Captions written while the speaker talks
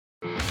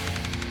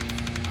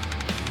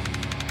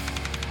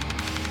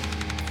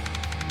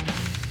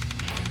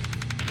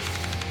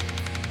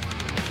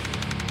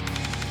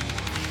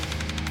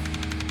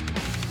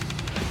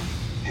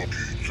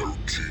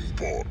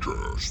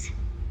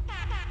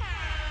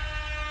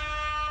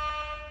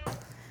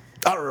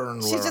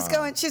She's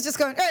just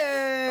going,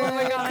 hey, Oh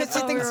my God, because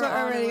she thinks we're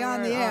already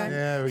on the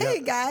air. Yeah, Hey,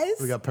 guys.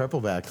 We got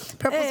Purple back.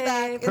 Purple's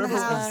back in the Purple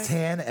house. is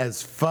tan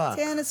as fuck.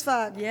 Tan as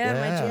fuck. Yeah,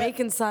 Yeah. my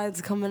Jamaican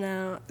side's coming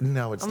out.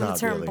 No, it's I'm not gonna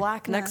turn really.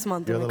 black next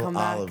month You're a when we little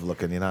come back. olive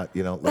looking. You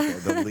don't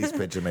look the least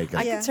bit Jamaican.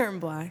 I Yeah. could turn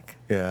black.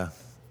 Yeah,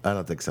 I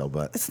don't think so,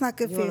 but It's not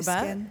good You for your wanna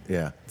bet? skin.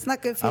 yeah. It's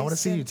not good for I your want to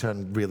see skin. you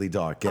turn really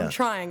dark. Yeah. I'm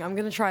trying. I'm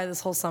gonna try this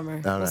whole summer.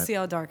 All We'll right. see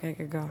how dark I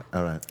could go.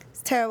 All right.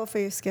 It's terrible for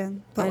your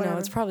skin. But I know whatever.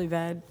 it's probably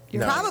bad.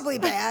 You're No. right. Probably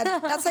bad.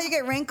 That's how you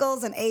get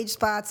wrinkles and age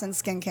spots and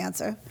skin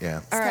cancer. Yeah.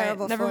 It's All right,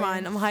 terrible never for you.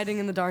 mind. I'm hiding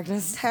in the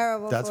darkness.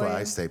 Terrible That's for why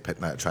you.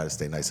 I try to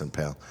stay nice and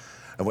pale.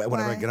 And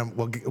whenever I Why? get them,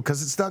 well,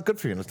 because it's not good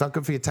for you. And it's not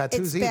good for your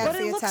tattoos It's bad either. But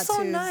for it your looks so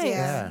tattoos, nice.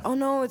 yeah. Oh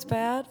no, it's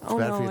bad. Oh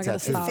Bad no, for your I gotta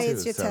tattoos stop. It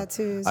fades too. your so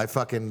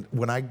tattoos.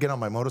 when I get on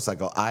my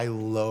motorcycle, I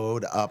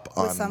load up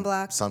on With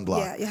sunblock?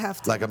 Yeah, you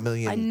have to. Like a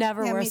million. I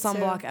never Yeah, wear me too.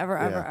 sunblock ever,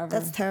 ever, Yeah. ever.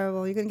 That's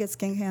terrible. You're gonna get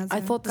skin cancer.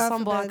 I thought the God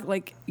sunblock forbid.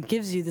 like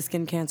gives you the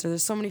skin cancer.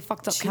 There's so many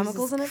fucked up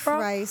chemicals in it, bro.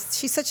 Christ,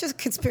 she's such a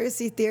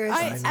conspiracy theorist.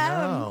 I am.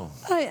 know.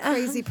 I am.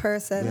 Crazy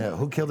person. Yeah.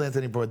 Who killed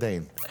Anthony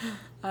Bourdain?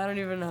 I don't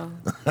even know.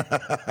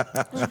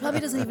 She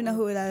probably doesn't even know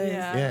who that is.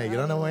 Yeah. Yeah. You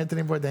don't know who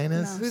Anthony Bourdain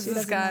is? No. Who's She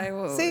this doesn't guy? know.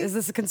 Whoa, See? Is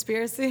this a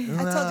conspiracy?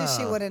 I told you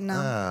she wouldn't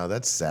know. No,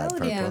 that's sad.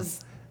 Melody Purple. is.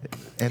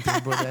 Anthony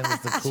Bourdain was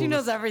the coolest. She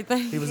knows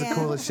everything. He was Yeah. the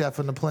coolest chef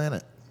on the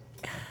planet.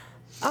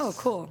 Oh,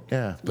 cool.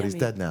 Yeah, but he's Yummy.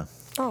 dead now.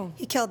 Oh.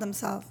 He killed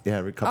himself. Yeah,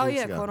 a couple Oh weeks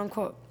yeah, ago. quote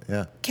unquote.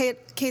 Yeah,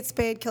 Kate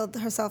Spade killed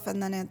herself,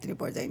 and then Anthony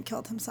Bourdain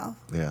killed himself,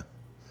 yeah,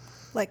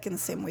 like in the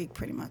same week,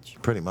 pretty much.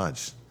 pretty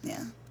much.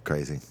 Yeah.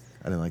 Crazy.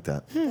 I didn't like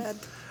that. Bad.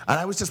 And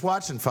I was just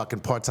watching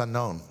fucking Parts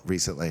Unknown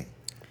recently.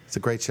 It's a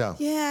great show.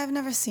 Yeah, I've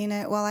never seen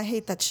it. Well, I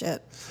hate that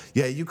shit.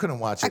 Yeah, you couldn't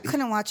watch I it.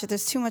 couldn't watch it.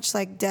 There's too much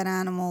like dead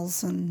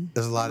animals and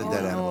There's a lot of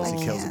dead animals. He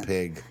I kills a can't.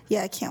 pig.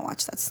 yeah, I can't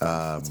watch that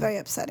stuff. It's very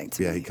upsetting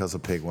to Yeah, me. he kills a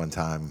pig one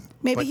time.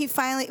 Maybe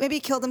But- maybe he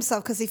killed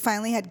himself because he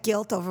finally had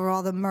guilt over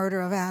all the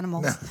murder of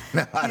animals.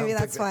 No, I don't maybe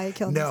that's think why he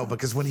killed No, himself.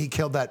 because when he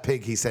killed that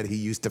pig, he said he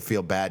used to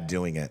feel bad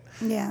doing it.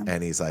 Yeah.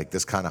 And he's like,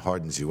 this kind of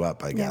hardens you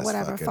up, I guess.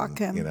 whatever, fuck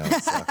him. You know,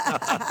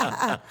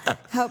 so,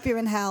 Hope you're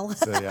in hell.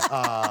 so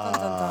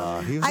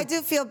yeah. He was I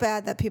do feel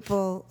bad that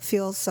people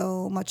feel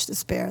so much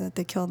despair that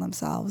they kill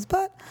themselves.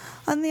 But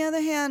on the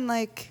other hand,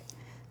 like,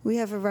 we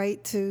have a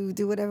right to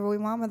do whatever we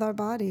want with our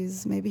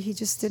bodies. Maybe he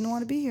just didn't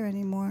want to be here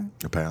anymore.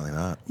 apparently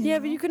not. Yeah,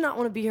 but you could not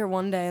want to be here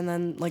one day and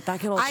then like that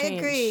could all I change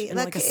agree. in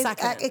Like, like a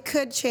second. it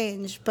could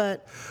change,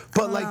 but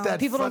But like that,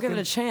 People don't give it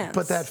a fucking- chance.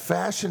 But that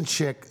fashion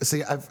chick.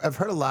 See, I've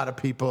heard a lot of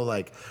people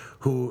like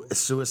who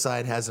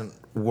suicide hasn't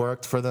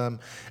worked for them,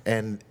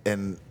 and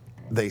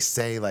they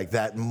say like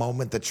that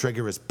moment the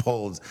trigger is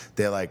pulled,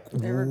 they're like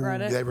They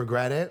regret it? They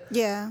regret it.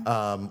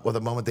 Yeah. Or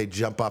the moment they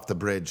jump off the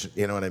bridge,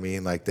 you know what I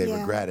mean? Like they yeah.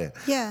 regret it.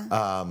 Yeah.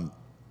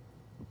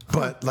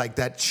 But like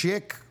that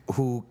chick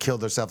who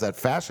killed herself, that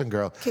fashion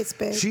girl, Kate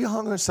Spade. she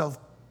hung herself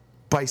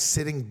by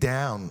sitting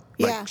down,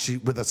 like Yeah. she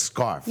with a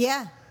scarf.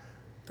 yeah.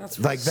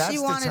 Like that's She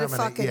wanted to determinate-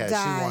 fucking yeah,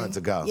 die. she wanted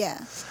to go.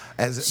 Yeah.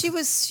 As She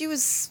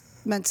was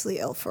mentally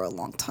ill for a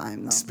long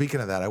time, though.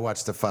 speaking of that, I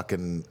watched a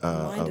fucking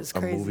Mind is a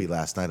crazy. movie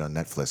last night on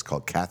Netflix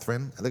called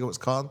Catherine. I think it was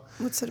called.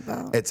 What's it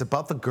about? It's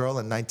about the girl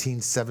in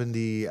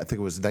 1970. I think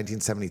it was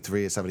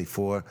 1973 or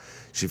 74.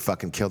 She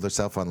fucking killed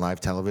herself on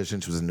live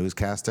television. She was a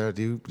newscaster.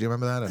 Do you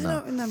remember that or I no?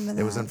 don't remember that.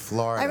 It was in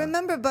Florida. I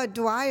remember Bud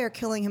Dwyer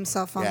killing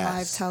himself on live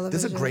Yes. television.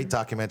 There's a great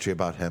documentary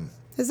about him.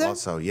 Is there?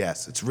 Also,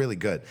 yes, it's really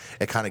good.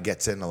 It kind of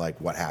gets into like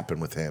what happened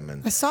with him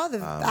and I saw the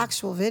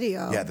actual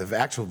video. yeah, the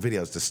actual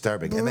video is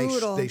disturbing, and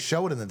Brutal. they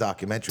show it in the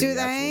documentary. Do the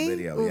actual they?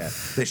 video, Oof. yeah,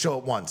 they show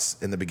it once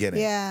in the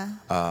beginning. Yeah.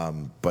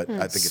 But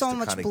I think it's So to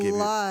much kind of give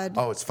blood.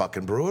 you. Oh, it's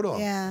fucking brutal.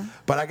 Yeah.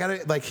 But I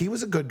gotta like, he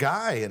was a good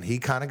guy, and he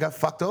kind of got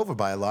fucked over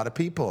by a lot of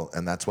people,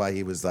 and that's why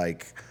he was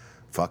like,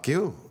 "Fuck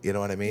you." You know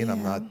what I mean?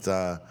 I'm Yeah.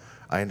 not.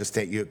 I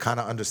understand. You kind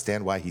of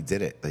understand why he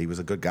did it. He was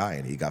a good guy,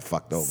 and he got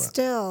fucked over.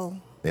 Still,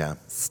 Yeah.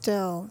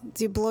 do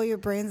you blow your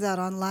brains out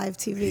on live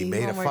TV? He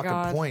made a Oh my fucking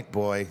God. point,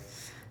 boy.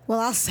 Well,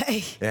 I'll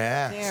say.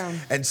 Yeah. Damn.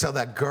 And so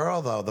that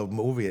girl, though, the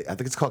movie, I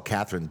think it's called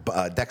Catherine.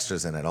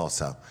 Dexter's in it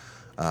also.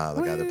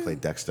 The guy that played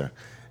Dexter.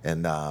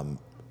 And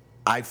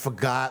I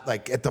forgot,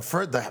 like, at the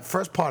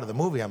first part of the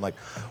movie, I'm like,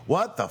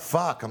 what the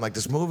fuck? I'm like,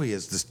 this movie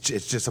is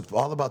it's just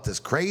all about this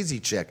crazy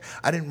chick.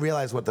 I didn't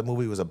realize what the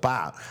movie was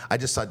about. I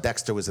just saw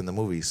Dexter was in the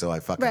movie, so I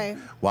fucking Right.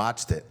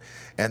 watched it.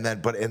 And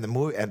then, but in the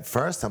movie, at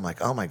first, I'm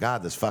like, oh my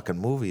God, this fucking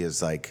movie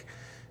is like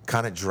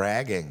kind of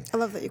dragging. I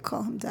love that you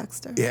call him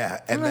Dexter.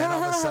 Yeah, and then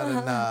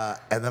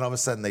all of a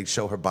sudden, they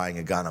show her buying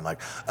a gun. I'm like,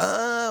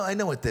 oh, I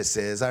know what this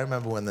is. I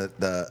remember when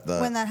the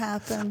When that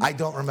happened. I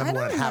don't remember I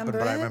when don't it happened,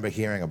 but I remember it. remember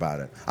hearing about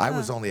it. I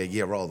was only a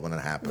year old when it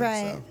happened.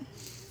 Right.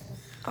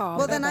 So. Oh,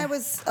 Well, then I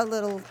was a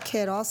little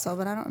kid also,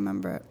 but I don't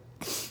remember it.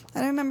 I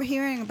don't remember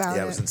hearing about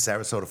Yeah, it. it was in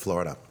Sarasota,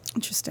 Florida.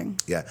 Interesting.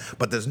 Yeah,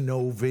 but there's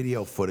no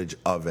video footage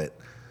of it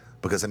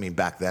because I mean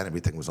back then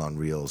everything was on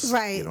reels.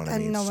 Right, You know what I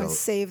and mean? no one So-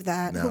 saved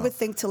that. Who no. would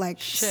think to like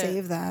Shit.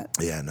 save that?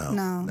 Yeah, no.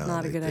 No.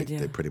 Not a they, good they- idea.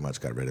 They pretty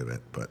much got rid of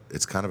it, but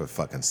it's kind of a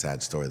fucking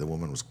sad story. The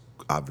woman was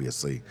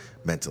obviously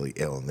mentally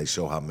ill, and they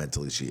show how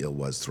mentally she ill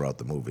was throughout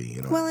the movie.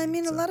 You know. Well, what I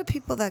mean, a So- lot of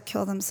people that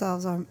kill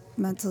themselves are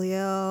mentally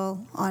ill,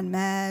 on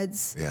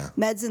meds. Yeah.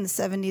 Meds in the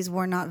 70s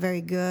were not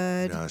very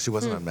good. No, she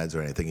wasn't on meds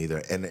or anything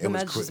either, and The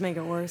meds just make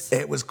it worse.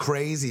 It was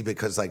crazy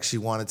because like she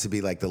wanted to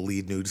be like the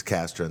lead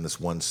newscaster in this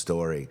one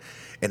story,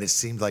 and it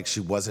seemed like she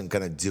wasn't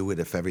gonna do it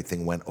if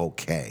everything went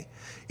okay.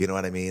 You know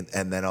what I mean?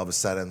 And then all of a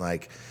sudden,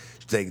 like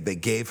they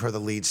gave her the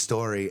lead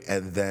story,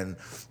 and then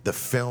the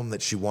film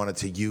that she wanted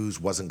to use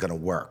wasn't gonna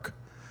work.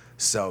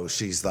 So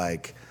she's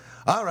like,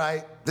 all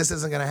right, this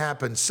isn't gonna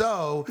happen.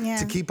 So Yeah.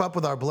 to keep up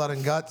with our blood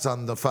and guts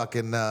on the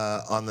fucking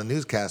on the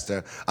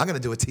newscaster, I'm gonna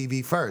do a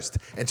TV first.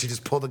 And she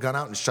just pulled the gun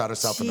out and shot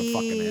herself in the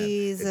fucking head.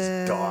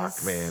 It's dark,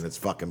 Jesus. man. It's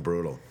fucking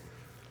brutal.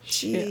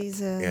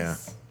 Jesus. Yeah.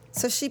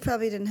 So she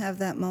probably didn't have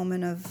that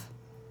moment of,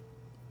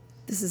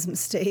 this is a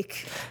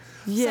mistake.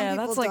 Yeah,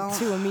 people that's like don't.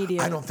 too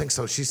immediate. I don't think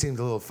so. She seemed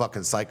a little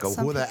fucking psycho.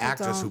 Some Who the people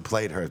actress who don't.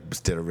 played her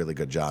did a really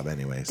good job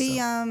anyway. The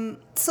so.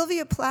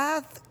 Sylvia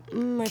Plath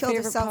my killed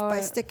favorite herself by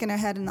poet. sticking her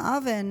head in the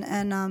oven,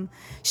 and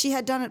she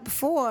had done it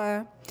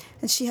before,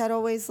 and she had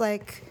always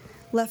like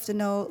left a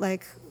note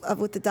like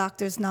with the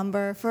doctor's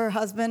number for her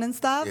husband and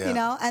stuff, Yeah. you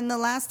know. And the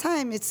last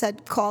time it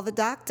said call the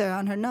doctor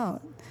on her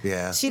note.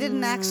 Yeah. She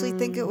didn't actually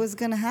think it was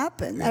going to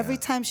happen. Yeah. Every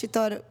time she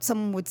thought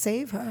someone would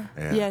save her.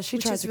 Yeah, she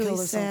Which tried is to kill really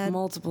herself sad.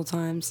 multiple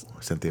times.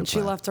 Cynthia And she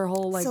Plath. left her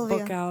whole like Sylvia.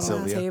 book out on the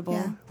Sylvia. table.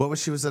 Yeah. What was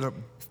she? Was it a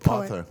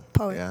author?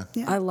 Poet.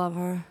 Yeah. I love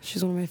her.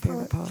 She's one of my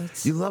favorite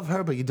poets. You love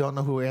her, but you don't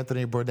know who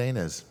Anthony Bourdain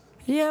is.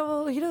 Yeah,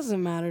 well, he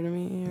doesn't matter to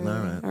me. Or, All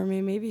right. or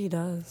maybe he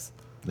does.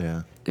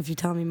 Yeah. If you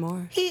tell me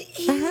more. He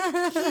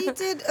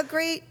did a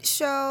great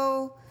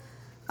show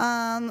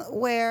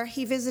where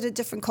he visited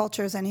different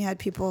cultures and he had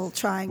people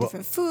trying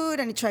different food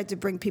and he tried to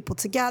bring people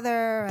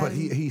together. But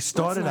and he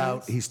started That's out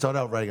nice. he started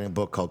out writing a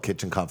book called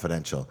Kitchen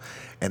Confidential,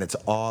 and it's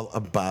all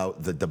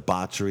about the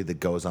debauchery that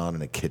goes on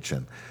in a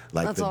kitchen,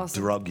 like That's the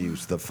awesome. drug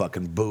use, the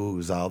fucking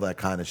booze, all that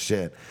kind of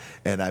shit.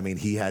 And I mean,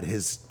 he had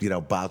his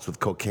bouts with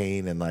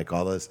cocaine and like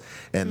all this,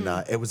 and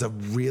it was a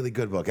really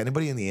good book.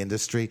 Anybody in the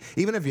industry,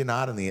 even if you're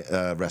not in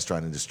the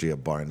restaurant industry or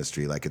bar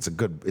industry, like it's a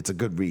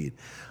good read.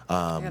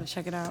 I gotta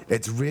check it out.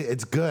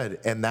 It's good,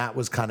 and that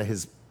was kind of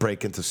his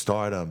break into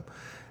stardom.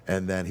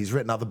 And then he's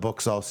written other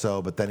books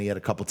also, but then he had a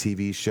couple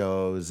TV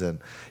shows, and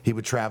he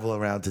would travel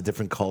around to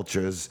different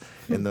cultures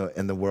in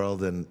the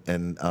world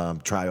and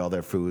try all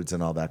their foods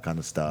and all that kind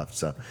of stuff.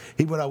 So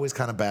he would always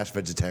kind of bash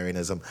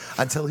vegetarianism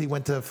until he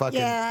went to fucking.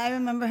 yeah, I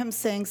remember him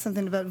saying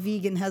something about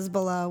vegan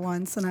Hezbollah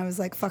once, and I was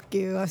like, "Fuck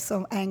you!" I was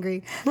so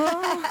angry.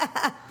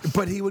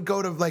 But he would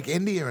go to like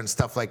India and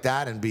stuff like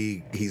that, and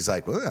he's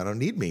like, well, I don't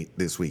need meat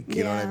this week.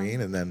 You know what I Yeah.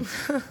 mean? And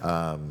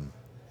then.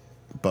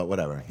 But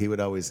whatever, he would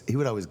always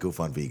goof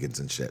on vegans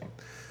and shit.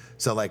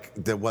 So like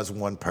there was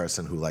one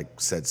person who like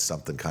said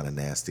something kind of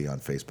nasty on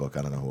Facebook.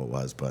 I don't know who it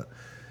was, but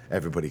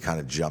everybody kind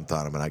of jumped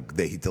on him, and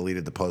he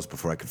deleted the post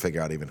before I could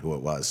figure out even who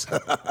it was.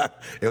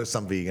 It was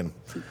some vegan.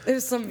 It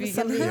was some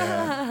vegan.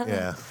 Yeah,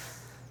 yeah.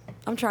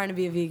 I'm trying to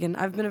be a vegan.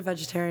 I've been a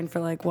vegetarian for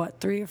like what,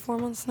 3 or 4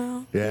 months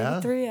now? Yeah?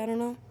 Maybe 3, I don't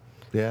know.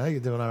 Yeah, you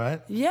doing all right?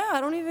 Yeah, I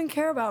don't even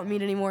care about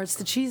meat anymore. It's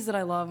the cheese that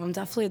I love. I'm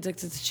definitely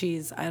addicted to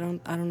cheese. I don't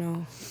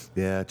know.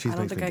 Yeah, cheese I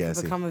don't makes think me I could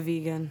gassy. become a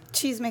vegan.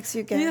 Cheese makes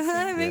you gassy.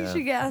 Yeah, it makes Yeah,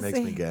 you gassy. makes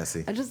me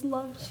gassy. I just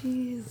love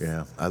cheese.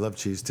 Yeah, I love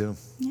cheese too.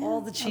 Yeah,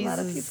 All the a cheeses. lot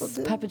of people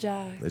do. Pepper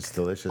jack. It's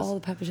delicious. All the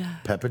pepper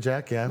jack. Pepper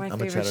jack, yeah. My I'm a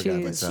favorite cheddar guy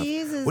cheese. myself.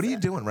 Cheese is- What are you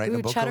doing? Writing a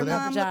Ooh, book cheddar over No,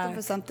 there? I'm Jack. looking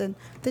for something.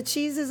 The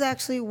cheese is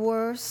actually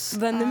worse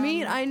Than the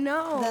meat, I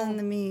know. than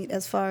the meat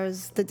as far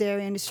as the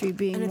dairy industry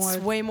being and more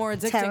it's way more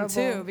addicting terrible.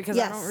 too because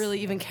Yes. I don't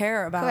really even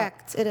care about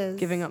Correct, it is.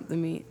 giving up the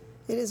meat.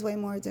 It is way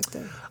more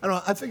addictive. I don't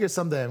know. I figure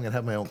someday I'm gonna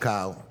have my own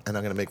cow and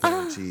I'm gonna make my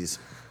own cheese.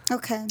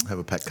 Okay. Have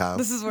a pet cow.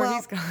 This is where Well,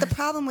 he's going. the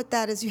problem with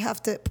that is you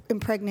have to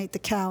impregnate the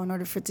cow in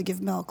order for it to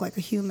give milk like a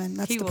human.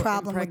 That's He the will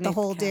problem with the impregnate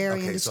whole the cow. dairy Okay,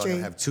 so I'm industry.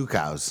 gonna have 2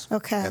 cows.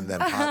 Okay. And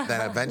then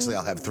eventually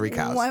I'll have 3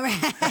 cows.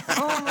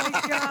 Oh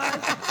my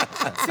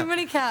god. Too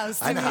many cows.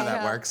 Too I know many how that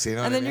cows. works, you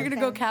know And what I then you're mean?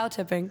 gonna go cow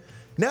tipping.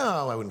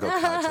 No, I wouldn't go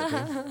cow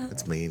tipping.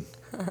 That's mean.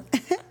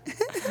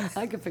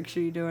 I could picture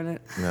you doing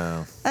it.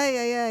 No. Ay,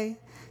 ay, ay.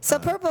 So,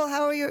 Purple,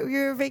 how are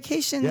your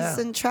vacations Yeah.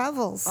 and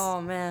travels?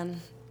 Oh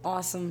man,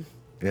 awesome.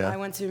 Yeah. I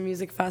went to a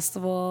music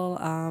festival.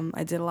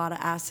 I did a lot of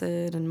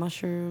acid and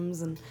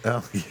mushrooms, and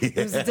Oh yeah. it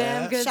was a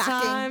damn good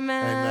Shocking. time, I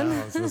man.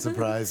 know. I'm so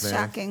surprised, man.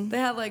 Shocking. They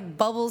had like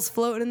bubbles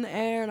floating in the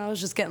air, and I was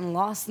just getting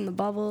lost in the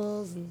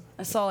bubbles. And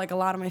I saw like a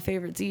lot of my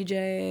favorite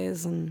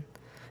DJs, and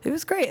it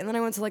was great. And then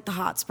I went to like the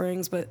hot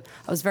springs, but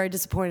I was very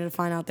disappointed to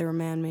find out they were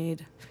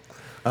man-made.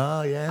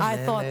 Oh yeah. I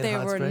thought man-made they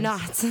hot were springs?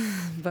 not,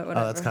 but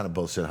whatever. Oh, that's kind of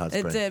bullshit. Hot It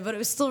springs. did, but it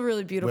was still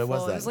really beautiful.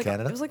 was that, It was like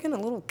Canada? it was like in a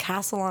little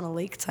castle on a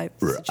lake type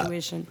Right.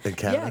 situation. In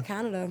Canada? Yeah,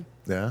 Canada.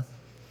 Yeah.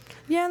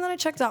 Yeah, and then I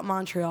checked out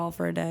Montreal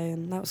for a day,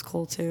 and that was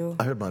cool too.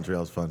 I heard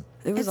Montreal's fun.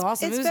 It was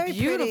awesome. It's it was very pretty.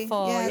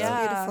 beautiful. Yeah,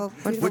 it's beautiful.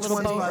 Went for a Which little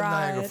one's boat by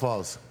ride. Niagara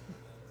Falls?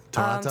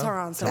 Toronto?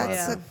 Toronto.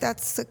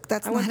 That's Yeah.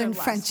 that's I went not there in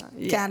last French time.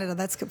 Yeah. Canada.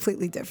 That's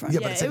completely different. Yeah,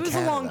 but Yeah, it's it in was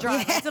a long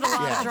Canada. drive. I did a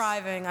lot Yes. of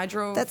driving. I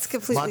drove. That's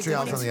completely Montreal's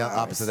on different. the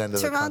opposite end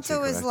of the country.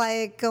 Toronto is correct?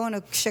 like going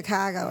to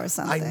Chicago or I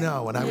something.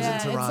 know. When I was Yeah,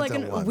 in Toronto it's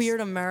like a once.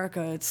 weird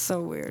America. It's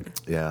so weird.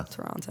 Yeah.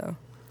 Toronto.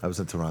 I was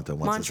in Toronto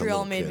once. as a Montreal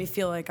little made kid. me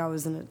feel like I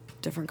was in a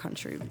different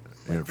country, In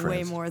like way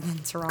France. more than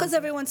Toronto. Because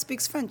everyone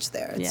speaks French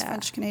there. It's Yeah.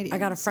 French Canadian. I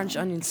got a French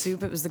onion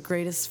soup. It was the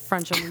greatest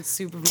French onion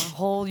soup of my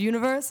whole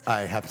universe.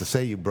 I have to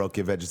say you broke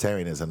your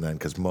vegetarianism then,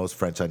 because most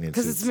French onion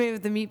Because soups. it's made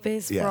with the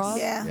meat-based Yes. broth.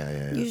 Yeah.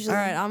 Yeah. Usually.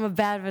 All right, I'm a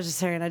bad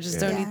vegetarian. I just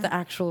don't Yeah. eat the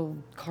actual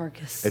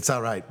carcass. It's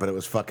all right, but it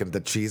was fucking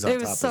the cheese on It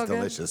was top so is good.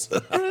 delicious.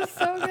 It was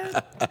so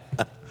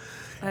good.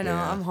 I know.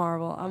 Yeah. I'm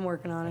horrible. I'm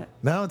working on it.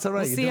 No, it's all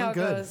right. We'll see You're how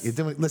doing it good. goes. You're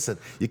doing. Listen,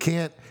 you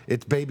can't.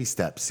 It's baby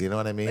steps. You know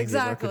what I mean?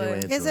 Exactly. You're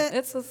working your way Is into it?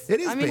 It's. It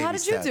is I mean, how baby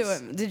did you do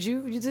steps. it? Did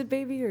you did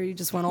baby or you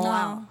just went all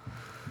out?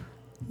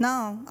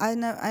 No, I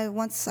never. I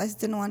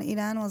didn't want to eat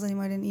animals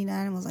anymore. I didn't eat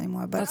animals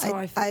anymore. But That's how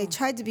I feel. I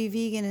tried to be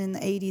vegan in the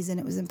 '80s and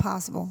it was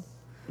impossible.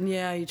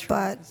 Yeah, you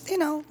tried.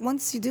 But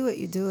once you do it,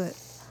 you do it.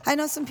 I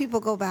know some people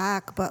go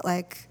back, but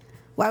like,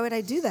 why would I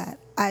do that?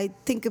 I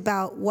think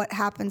about what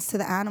happens to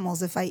the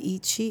animals if I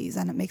eat cheese,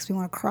 and it makes me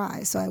want to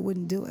cry. So I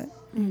wouldn't do it.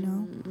 You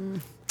know.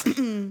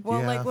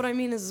 Well, Yeah. like what I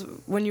mean is,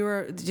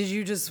 did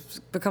you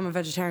just become a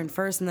vegetarian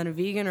first and then a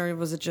vegan, or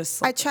was it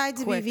just? I Like, tried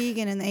to quick? be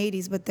vegan in the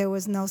 '80s, but there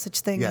was no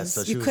such thing Yeah, as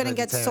so she you was couldn't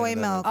get soy vegetarian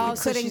and then milk. a You vegan. Oh,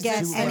 so couldn't she's get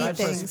just-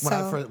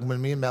 anything.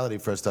 when me and Melody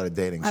first started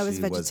dating, I was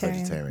she was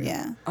vegetarian, vegetarian.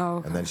 yeah. Oh,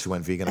 okay. And then she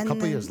went vegan a And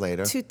couple then years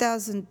later.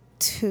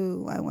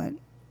 2002, I went.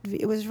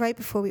 It was right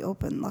before we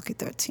opened Lucky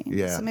 13.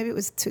 Yeah. So maybe it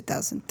was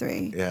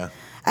 2003. Yeah.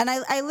 And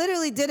I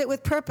literally did it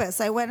with purpose.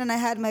 I went and I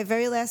had my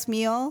very last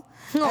meal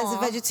as a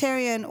Aw.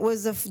 vegetarian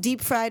was a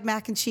deep fried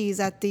mac and cheese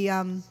at the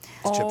Chip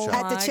shop.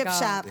 at the my chip God.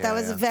 shop. Yeah, That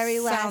was the yeah. very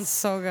last Sounds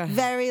so good.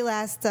 very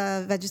last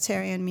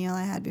vegetarian meal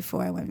I had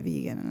before I went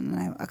vegan,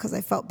 and because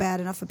I felt bad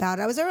enough about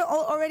it. I was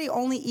already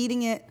only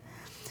eating it.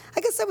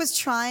 I guess I was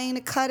trying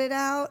to cut it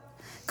out.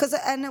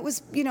 And it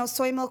was,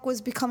 soy milk was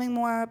becoming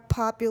more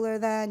popular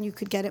then. You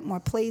could get it more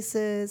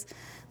places.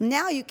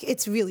 Now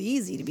it's really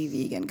easy to be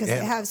vegan because Yeah.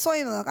 they have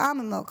soy milk,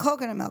 almond milk,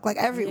 coconut milk, like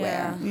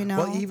everywhere. Yeah.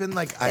 Well, even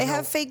like they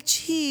have fake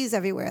cheese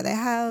everywhere. They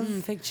have.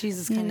 Fake cheese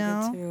is You kind of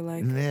know? good too.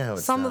 Like No,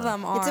 it's some of not.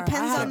 them are. It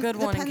depends I had on a good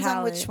one in depends on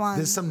Cali. which one.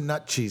 There's some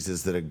nut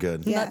cheeses that are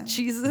good. Yeah. Nut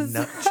cheeses.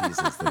 Nut cheeses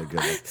that are good.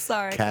 Like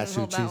Sorry, I couldn't cashew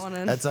hold that cheese. one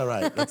in. That's all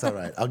right. That's all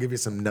right. I'll give you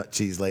some nut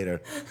cheese later.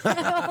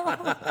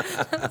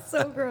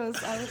 So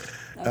gross. I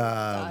would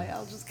die.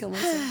 I'll just kill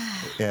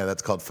myself. Yeah,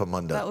 that's called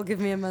famunda. That will give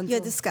me a mental You're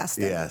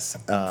disgusting. Yes.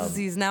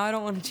 disease. Now I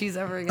don't want cheese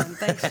ever again.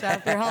 Thanks,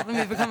 Chef. You're helping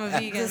me become a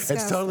vegan. It's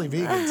totally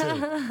vegan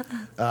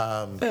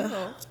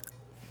too.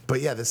 But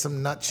yeah, there's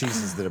some nut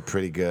cheeses that are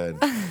pretty good.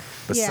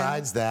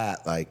 Besides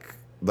that, like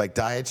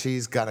diet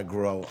cheese gotta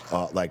grow.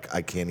 Like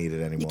I can't eat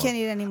it anymore. can't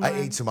eat it anymore. I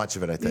ate too much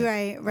of it. I think.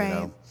 Right. you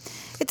know?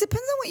 It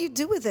depends on what you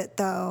do with it,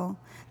 though.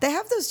 They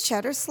have those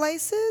cheddar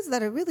slices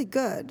that are really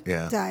good.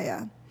 Yeah.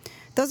 Daya.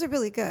 Those are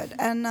really good.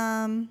 And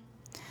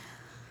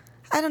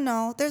I don't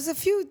know. There's a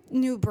few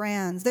new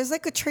brands. There's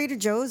like a Trader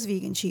Joe's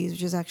vegan cheese,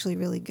 which is actually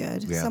really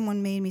good. Yeah.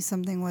 Someone made me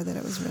something with it.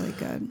 It was really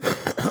good.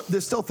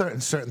 There's still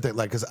certain things,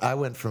 like, because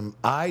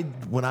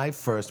when I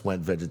first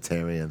went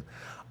vegetarian,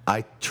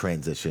 I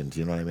transitioned.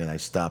 You know what I mean? I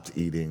stopped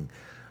eating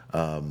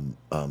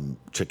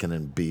chicken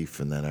and beef,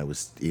 and then I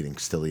was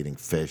still eating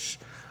fish.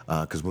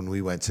 Because when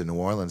we went to New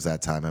Orleans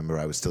that time, I remember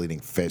I was still eating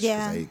fish because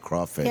Yeah. I ate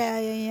crawfish.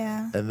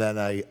 Yeah. And then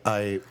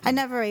I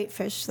never ate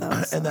fish, though.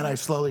 so- and then I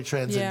slowly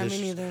transitioned. Yeah,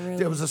 me neither,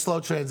 really. It was a slow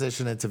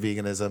transition into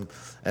veganism,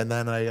 and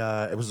then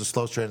it was a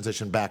slow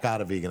transition back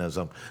out of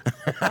veganism.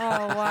 Oh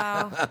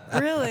wow.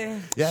 Really?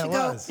 Yeah, it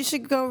was. You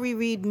should go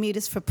reread Meat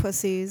is for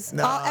Pussies.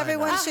 No, I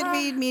Everyone know. should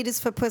read Meat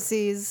is for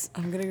Pussies.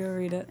 I'm gonna go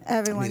read it.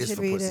 Everyone Meat is should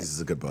for read Pussies it.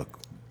 is a good book.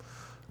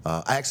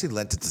 I actually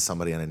lent it to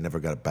somebody and I never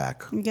got it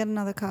back. You get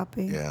another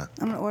copy. Yeah.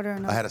 I'm gonna order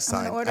another. I had a I'm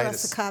signed. gonna order I had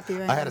us a copy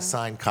right I had now. a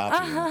signed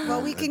copy.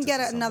 Well, we can Lent it get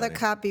to another somebody.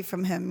 copy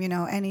from him,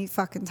 any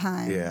fucking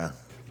time. Yeah,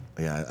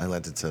 I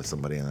lent it to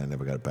somebody and I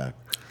never got it back.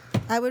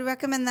 I would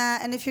recommend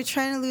that. And if you're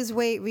trying to lose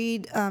weight,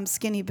 read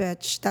Skinny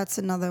Bitch. That's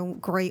another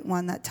great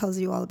one that tells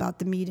you all about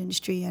the meat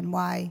industry and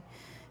why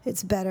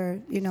it's better,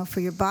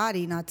 for your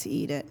body not to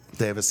eat it.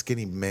 They have a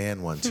skinny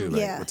man one too, right?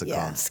 Yeah, What's it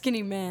yeah. called?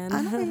 Skinny man.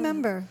 I don't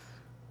remember.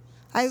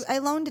 I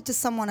loaned it to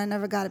someone. I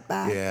never got it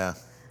back. Yeah,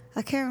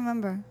 I can't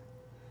remember.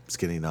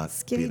 skinny not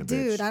Skinny being a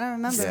dude. bitch. I don't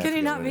remember. Yeah, I Skinny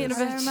forget not what it being a is.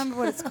 I don't remember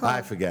what it's called.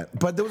 I forget.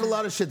 But there was a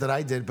lot of shit that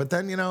I did. But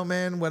then,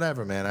 man,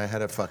 whatever, man. I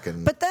had a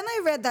fucking. But then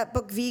I read that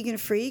book, Vegan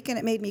Freak, and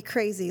it made me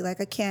crazy. Like,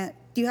 I can't,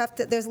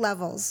 there's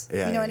levels.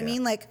 Yeah, you know what yeah. I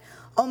mean? Like,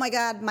 oh my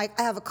God, I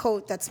have a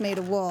coat that's made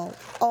of wool.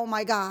 Oh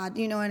my God,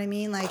 you know what I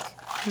mean? Like,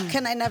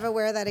 can I never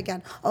wear that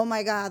again? Oh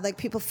my God, like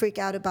people freak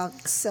out about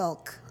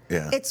silk.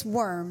 Yeah. It's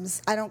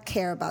worms. I don't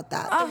care about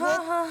that.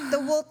 The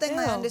wool thing,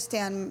 I Ew.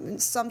 understand.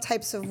 Some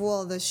types of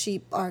wool, the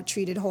sheep are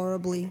treated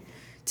horribly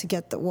to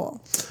get the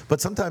wool.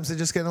 But sometimes they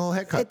just get a little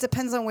haircut. It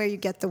depends on where you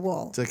get the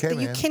wool. It's okay, but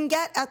you man. can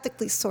get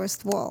ethically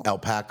sourced wool.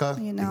 Alpaca.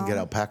 You You can know. get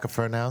alpaca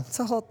fur now. It's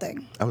a whole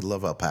thing. I would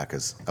love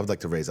alpacas. I would like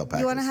to raise alpacas.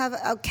 You want to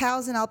have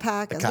cows and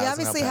alpacas. Cows We and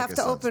obviously have alpacas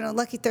to sounds- open a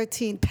Lucky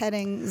 13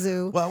 petting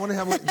zoo. Well, I want to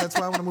have. That's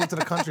why I want to move to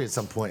the country at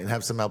some point and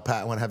have some alpaca.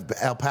 I want to have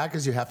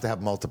alpacas. You have to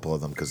have multiple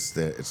of them because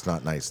it's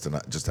not nice to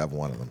not just have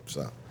one of them.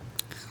 So.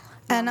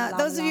 And Nom,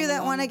 those of nom, you that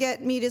nom. want to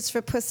get Meters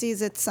for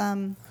Pussies,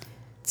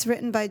 it's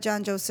written by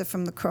John Joseph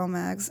from the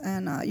Cro-Mags,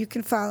 and you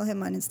can follow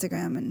him on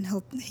Instagram,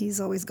 and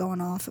he's always going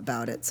off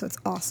about it, so it's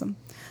awesome.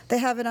 They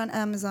have it on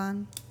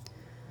Amazon.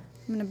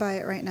 I'm gonna buy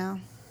it right now.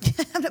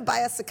 I'm gonna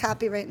buy us a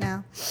copy right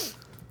now.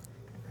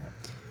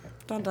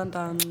 Dun dun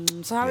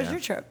dun. So how was Yeah. your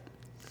trip?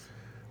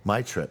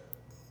 My trip.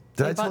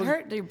 Did Your I tell butt you?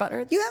 hurt? Did your butt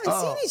hurt? You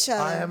haven't seen each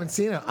other. I haven't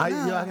seen it. No. You're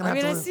gonna I have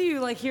mean, to I see you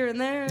like here and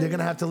there. You're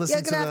gonna have to listen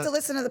You're gonna to have the, to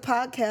listen to the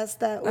podcast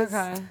that was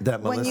Okay.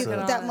 that when Melissa.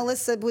 that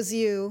Melissa was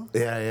you.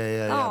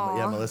 Yeah.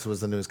 Aw. Melissa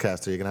was the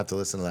newscaster. You're gonna have to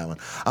listen to that one.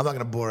 I'm not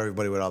gonna bore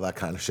everybody with all that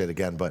kind of shit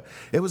again, but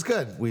it was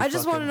good. I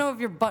just want to know if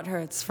your butt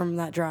hurts from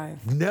that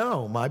drive.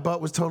 No, my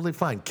butt was totally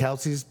fine.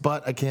 Kelsey's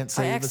butt, I can't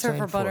say I the asked her same if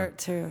her butt for. hurt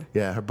too.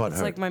 Yeah, her butt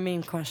It's hurt. like my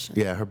main question.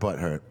 Yeah, her butt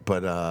hurt,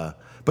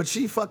 but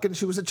she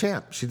was a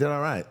champ. She did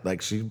all right.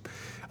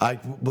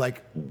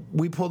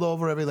 We pulled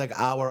over every like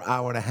hour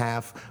and a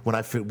half when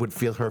I would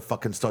feel her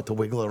fucking start to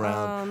wiggle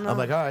around. I'm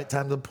like, all right,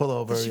 time to pull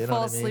over. Did she you know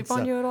fall what I mean? asleep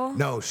on you at all?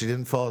 No, she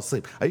didn't fall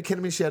asleep. Are you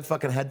kidding me? She had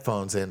fucking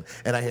headphones in,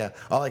 and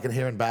all I can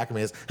hear in back of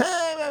me is, and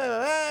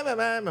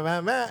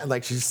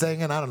like she's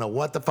singing. I don't know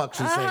what the fuck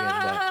she's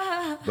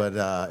singing,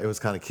 but it was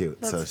kind of cute.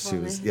 That's so she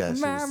was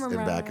funny.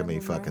 in back of me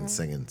fucking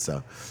singing.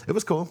 So it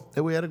was cool.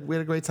 We had a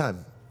great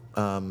time.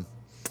 I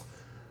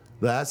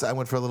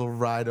went for a little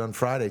ride on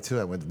Friday too.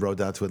 I rode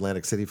down to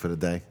Atlantic City for the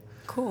day.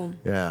 Cool.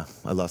 Yeah,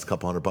 I lost a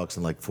couple $100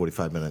 in like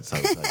 45 minutes. I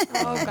was like,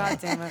 Oh god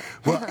damn it.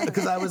 well,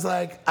 because I was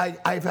like,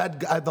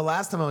 the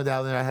last time I went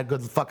down there, I had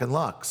good fucking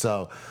luck.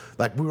 So,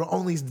 like, we were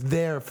only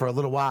there for a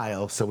little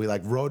while. So we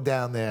like rode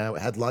down there,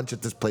 had lunch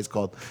at this place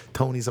called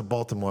Tony's of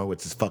Baltimore,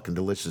 which is fucking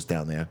delicious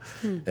down there.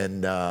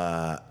 And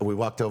we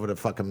walked over to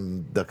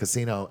fucking the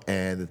casino,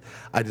 and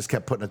I just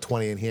kept putting a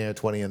 20 in here,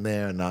 20 in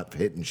there, and not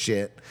hitting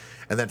shit.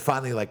 And then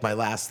finally, like, my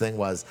last thing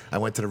was I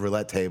went to the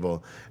roulette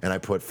table and I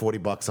put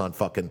 $40 on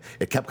fucking.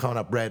 It kept coming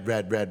up red.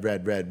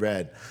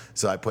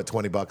 So I put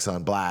 $20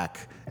 on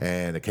black,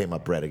 and it came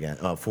up red again.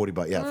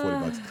 $40, yeah,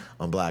 $40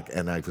 on black.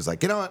 And I was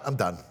like, you know what? I'm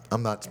done.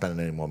 I'm not spending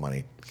any more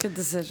money. Good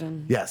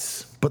decision.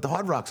 Yes, but the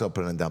Hard Rock's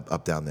opening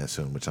up down there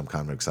soon, which I'm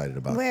kind of excited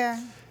about. Where?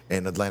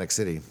 In Atlantic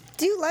City.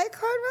 Do you like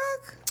Hard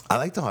Rock? I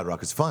like the Hard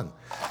Rock. It's fun.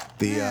 I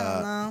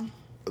don't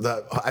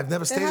know. I've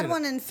never They stayed. had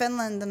one in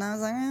Finland, and I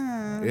was like,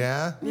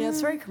 Yeah. Yeah,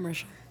 it's very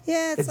commercial.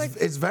 yeah, it's like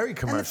It's very and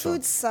the commercial.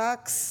 food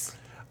sucks.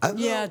 I don't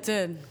Yeah, know. it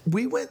did.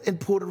 We went in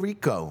Puerto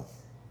Rico.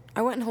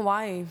 I went in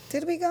Hawaii.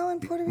 Did we go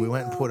in Puerto Rico? We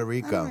went in Puerto I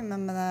Rico. don't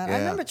remember that. I Yeah.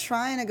 remember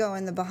trying to go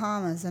in the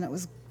Bahamas, and it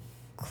was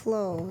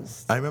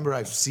closed. I remember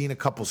I've seen a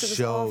couple So it was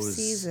shows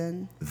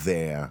off-season.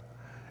 there,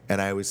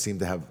 and I always seem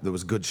to have. There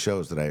was good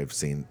shows that I have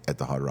seen at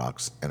the Hard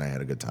Rocks, and I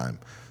had a good time.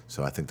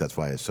 So I think that's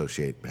why I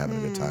associate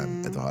having a good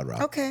time at the Hard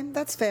Rock. Okay,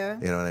 that's fair.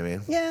 You know what I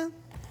mean? Yeah.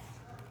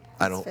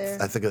 I don't. fair.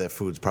 I think of their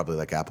food's probably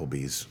like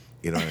Applebee's.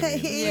 You know what I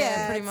mean?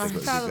 Yeah, pretty much. It would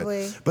be good.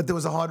 probably. But there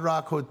was a Hard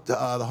Rock, the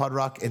Hard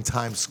Rock in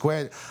Times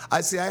Square.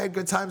 I had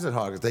good times at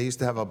Hard Rock. They used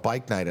to have a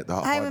bike night at the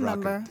Hard I Rock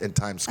remember. in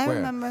Times Square. I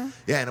remember.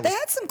 Yeah, and it They was,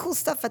 had some cool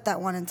stuff at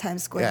that one in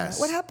Times Square. Yes.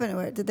 What happened to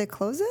it? Did they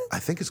close it? I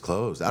think it's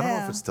closed. I don't know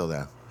if Yeah. it's still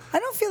there. I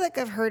don't feel like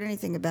I've heard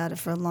anything about it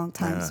for a long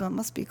time, Yeah. so it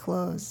must be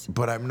closed.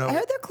 But I I know.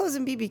 heard they're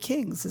closing BB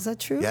King's. Is that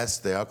true? Yes,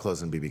 they are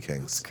closing BB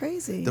King's. It's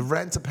crazy. The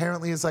rent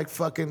apparently is like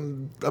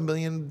fucking $1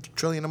 million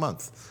trillion a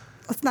month.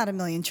 It's not a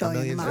million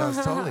trillion. $1 a million,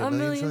 month. totally, A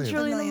million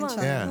trillion. A million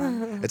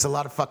Yeah, it's a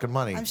lot of fucking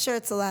money. I'm sure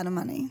it's a lot of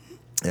money.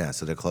 Yeah,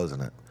 so they're closing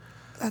it.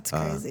 That's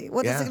crazy.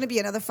 What is yeah. it going to be?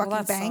 Another fucking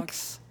Well, that bank?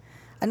 sucks.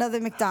 Another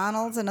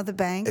McDonald's? Another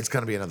bank? It's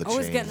gonna be another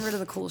Always chain. getting rid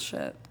of the cool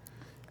shit.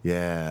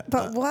 Yeah.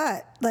 but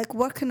what? Like,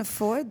 what can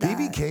afford that?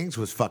 BB King's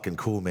was fucking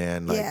cool,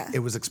 man. Like Yeah. it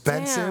was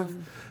expensive,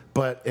 Damn.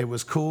 but it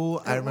was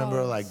cool. I remember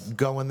was. like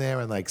going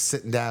there and like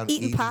sitting down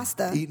Eating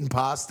pasta. Eating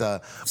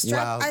pasta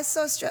while I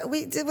saw.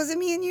 Was it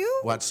me and you?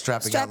 What,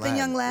 strapping young lads?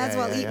 young lads Yeah,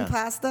 while yeah, eating yeah.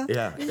 pasta.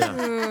 Yeah, yeah.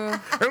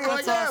 And we're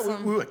like, yeah,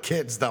 awesome. we were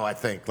kids though. I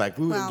think like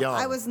we were Well, young.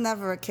 I was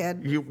never a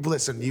kid. You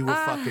listen. You were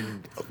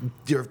fucking.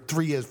 You're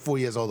 4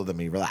 years older than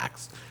me.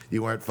 Relax.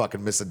 You weren't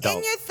fucking Miss Adult.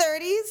 In your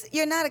 30s,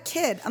 you're not a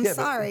kid. I'm Yeah,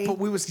 sorry. But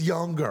we was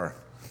younger.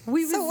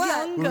 We So was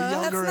what? younger. We were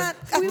younger.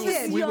 That's not a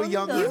kid. We were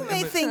younger. You and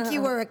may we- think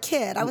you were a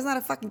kid. I was not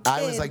a fucking kid.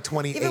 I was like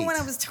 28. Even when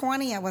I was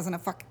 20, I wasn't a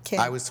fucking kid.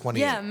 I was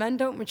 28. Yeah, men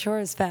don't mature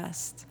as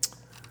fast.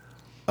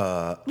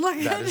 Look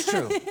That at is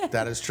true.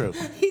 That is true.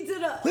 He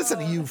did a. Listen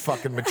to you,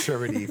 fucking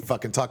maturity.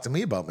 Fucking talk to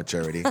me about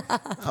maturity.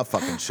 I'll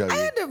fucking show I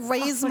you. had to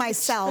raise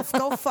myself.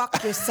 Go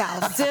fuck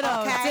yourself. Ditto,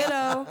 okay?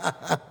 ditto.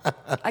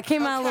 I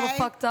came out a little Okay.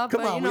 fucked up,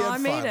 Come but on, you know, we I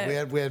had made fun.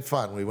 it. We had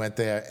fun. We went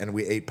there and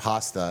we ate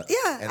pasta.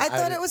 Yeah, and I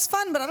thought it was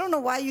fun, but I don't know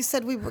why you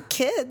said we were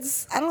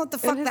kids. I don't know what the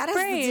fuck In that his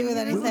has to do with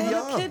brain, anything. were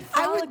young. Kid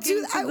I would frolic do-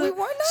 into I- we the were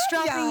not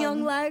strapping young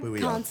young. leg We were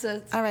young.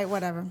 concert. All right,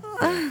 whatever.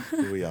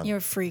 We were young. You're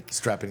a freak.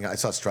 Strapping. I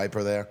saw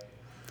Striper there.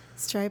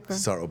 Striper.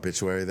 Saw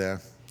Obituary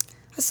there.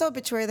 I saw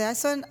Obituary there.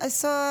 I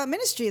saw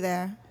Ministry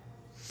there.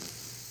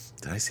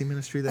 Did I see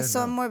Ministry there? I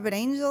saw No. Morbid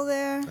Angel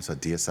there. I saw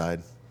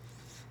Deicide.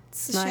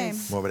 It's a Nice. shame.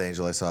 Morbid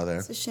Angel I saw there.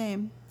 It's a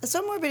shame. I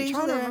saw Morbid I'm Angel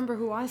trying to there remember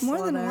who I saw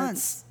more than there.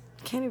 once.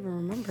 I can't even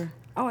remember.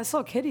 Oh, I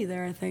saw Kitty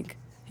there, I think.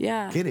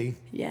 Yeah. Kitty.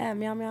 Yeah,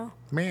 meow meow.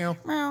 Meow.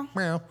 Meow.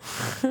 Meow.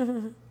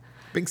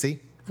 Binksy.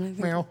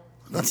 Meow.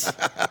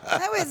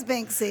 How is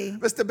Banksy?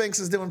 Mr. Binks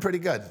is doing pretty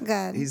good.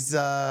 Good. He's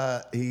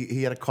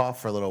he had a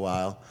cough for a little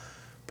while,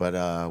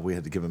 but we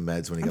had to give him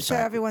meds when he I'm got sure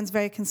back. everyone's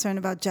very concerned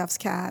about Jeff's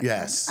cat.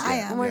 Yes, I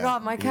yeah. am. Oh my Yeah.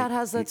 god, my cat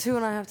has that too,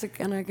 and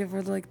I give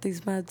her like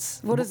these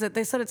meds. What is it?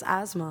 They said it's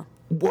asthma.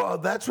 Well,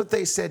 that's what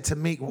they said to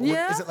me. What-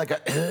 Yeah? Is it like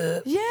a?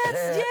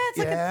 It's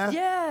like Yeah? a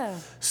yeah.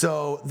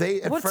 So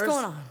they at What's first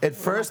going on? at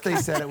first they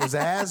said it was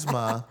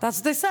asthma. That's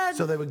what they said.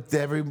 So they would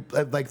every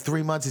like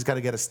 3 months he's got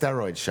to get a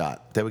steroid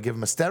shot. They would give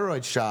him a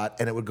steroid shot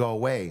and it would go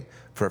away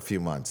for a few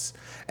months,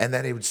 and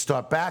then he would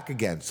start back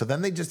again. So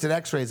then they just did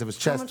X-rays of his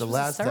How chest much the was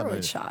last a time.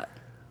 steroid shot?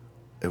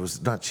 It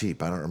was not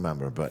cheap. I don't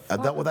remember, but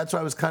well, that's why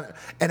I was kind of.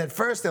 And at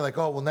first they're like,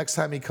 "Oh, well, next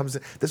time he comes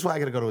in." This is why I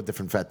got to go to a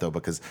different vet though,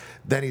 because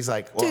then he's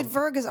like, well, Dude,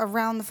 Verg is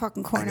around the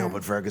fucking I corner. know,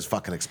 but Verg is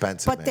fucking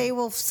expensive. But man. they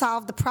will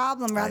solve the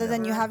problem rather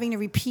than you having to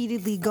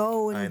repeatedly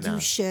go I and know.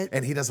 do shit.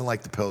 And he doesn't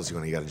like the pills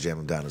when you got to jam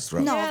them down his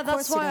throat. No. Yeah, of that's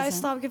course he why I doesn't.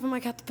 stopped giving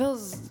my cat the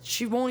pills.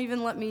 She won't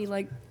even let me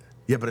like.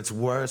 Yeah, but it's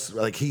worse.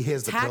 Like he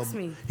hears the Tax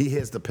pill. me. He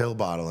hears the pill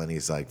bottle and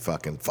he's like,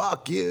 "Fucking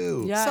fuck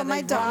you." Yeah, So they my run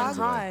and dog,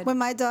 hide. when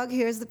my dog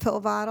hears the pill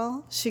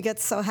bottle, she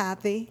gets so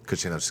happy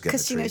Because she knows she's getting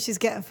because a she treat. knows she's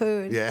getting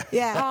food. Yeah.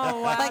 Yeah.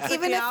 Oh, wow. Like It's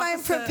even the if I'm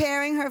opposite.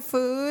 preparing her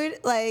food,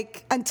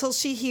 like until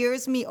she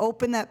hears me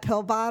open that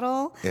pill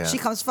bottle, Yeah. she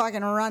comes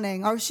fucking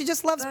running, or she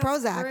just loves That's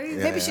Prozac. crazy.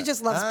 Yeah, Maybe yeah. she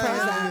just loves Ah,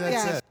 Prozac. that's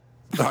Yeah. it.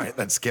 All right,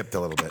 that skipped a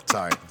little bit.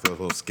 Sorry, there was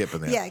a little skip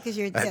in there. Yeah, 'cause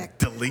you're a I had dick.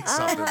 to delete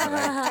something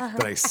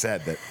that I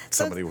said that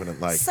somebody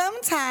wouldn't like.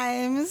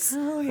 Sometimes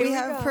here we we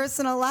have go.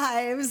 personal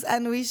lives,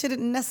 and we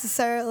shouldn't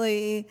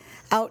necessarily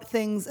out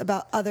things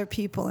about other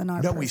people in our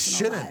No, personal we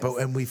shouldn't. lives. But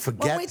when we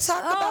forget, When we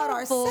talk about Oh,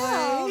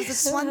 ourselves, boy.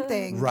 it's one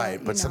thing. right?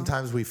 you But know.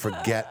 sometimes we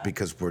forget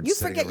because we're you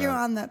sitting forget you're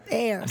around. on the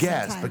air.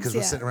 Yes, sometimes, because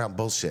yeah. we're sitting around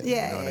bullshit. Yeah,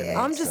 you know what yeah, I mean?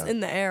 yeah. I'm just So- in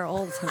the air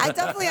all the time.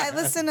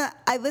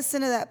 I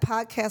listen to that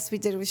podcast we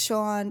did with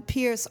Sean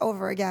Pierce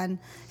over again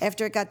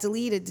after it got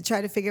deleted to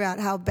try to figure out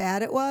how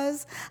bad it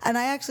was, and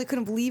I actually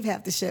couldn't believe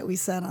half the shit we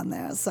said on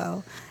there.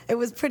 So it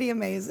was pretty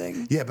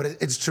amazing. Yeah, but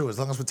it's true. As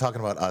long as we're talking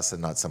about us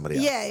and not somebody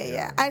else.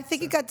 Yeah. I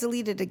think it got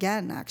deleted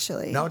again,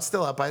 actually. No, it's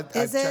still up. I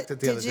Is checked it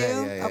the Did other you?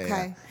 day. Yeah,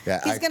 Okay.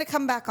 Yeah, He's gonna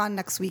come back on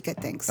next week, I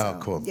think. So.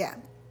 Oh, cool. Yeah.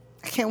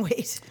 I can't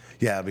wait.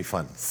 Yeah, it'll be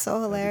fun. So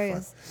It'll be fun.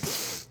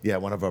 hilarious. Yeah,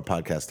 one of our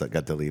podcasts that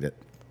got deleted.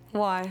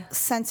 Why?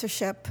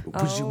 Censorship.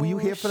 Were you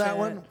here for that shit.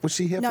 one? Was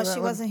she here No, for that she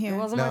one? wasn't here. It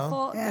wasn't No? my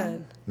fault. Yeah.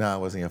 Good. No, it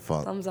wasn't your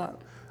fault. Thumbs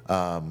up.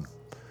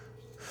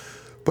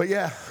 But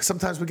yeah,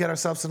 sometimes we get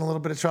ourselves in a little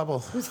bit of trouble.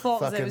 Whose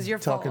fault was it? It Fucking was your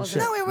fault, talking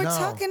wasn't shit. No, we were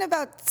talking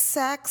about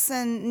sex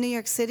and New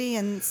York City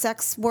and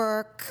sex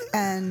work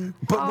and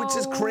But which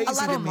is Oh, crazy a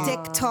lot to of me.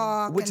 dick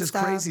talk. Which and is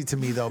stuff. crazy to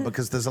me though,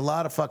 because there's a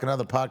lot of fucking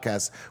other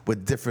podcasts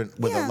with different,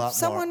 with a lot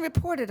someone more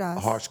reported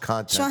us. harsh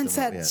content. Sean than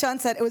said. what- yeah. Sean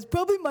said it was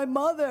probably my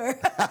mother.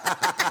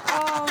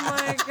 Oh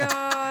my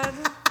god.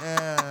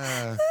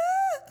 Yeah.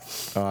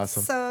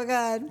 Awesome. So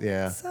good.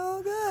 Yeah.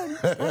 So good.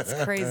 That's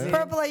crazy.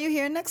 Purple, are you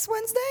here next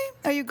Wednesday?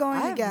 Are you going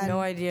I have again? no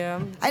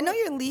idea. I know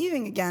you're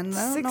leaving again.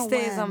 I don't 6 know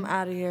days when. I'm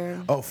out of here.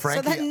 Oh, So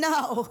Frankie. then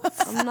no.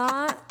 I'm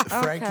not.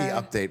 Frankie Okay.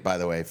 update, by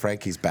the way.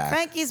 Frankie's back.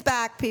 Frankie's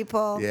back,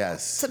 people.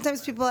 Yes.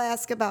 Sometimes people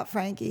ask about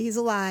Frankie. He's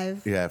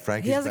alive. Yeah,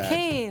 Frankie's He has back. a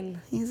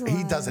cane. He's alive.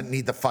 He doesn't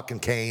need the fucking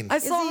cane. I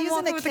he saw him using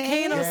walking a with the cane?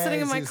 cane. I was Yeah, sitting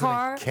in he's my using a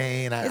car.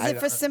 cane. Is it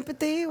for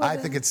sympathy? I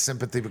think it's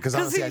sympathy because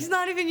Because honestly, he's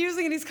not even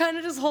using it. He's kind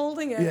of just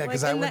holding it. yeah, like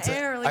because in I went the to,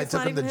 air. Like I it's took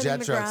not him to even hitting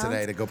the Jetro ground.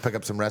 today to go pick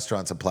up some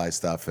restaurant supply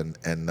stuff, and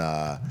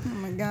Oh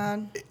my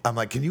God. I'm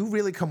like, can you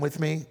really come with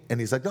me? And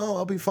he's like, no,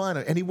 I'll be fine.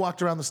 And he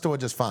walked around the store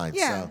just fine.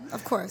 Yeah, so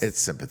of course. It's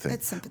sympathy.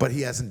 It's sympathy. But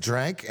he hasn't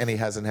drank and he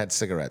hasn't had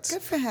cigarettes.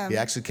 Good for him. He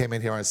actually came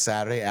in here on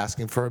Saturday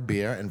asking for a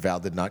beer, and Val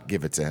did not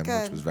give it to him, which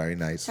Good. was very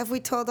nice. Have we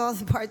told all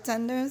the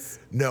bartenders?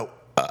 No,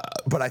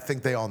 but I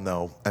think they all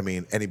know. I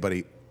mean,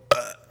 anybody.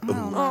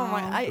 Oh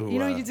my! You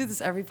know Ooh, you do this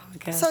every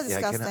podcast. So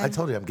Yeah, disgusting. I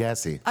told you I'm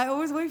gassy. I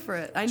always wait for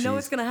it. I know Jeez.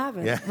 it's gonna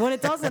happen. Yeah. When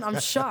it doesn't,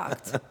 I'm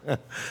shocked.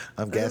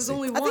 I'm There's gassy.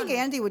 only I one. think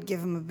Andy would give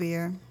him a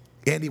beer.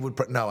 Andy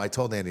would. No, I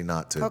told Andy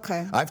not to.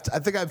 Okay. I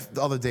think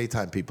all the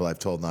daytime people I've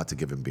told not to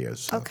give him beers.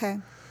 So, Okay.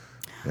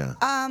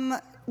 Yeah.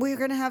 We're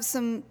going to have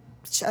some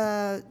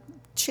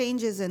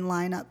changes in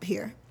lineup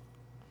here.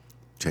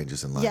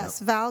 changes in lineup. Yes,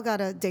 Val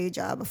got a day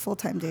job, a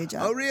full-time day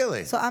job. Oh,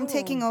 really? So I'm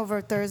taking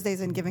over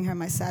Thursdays and giving her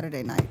my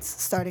Saturday nights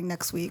starting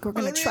next week. We're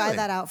going to try really?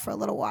 that out for a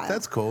little while.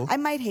 That's cool. I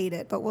might hate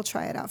it, but we'll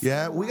try it out for a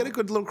Yeah, little we got while. a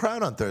good little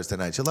crowd on Thursday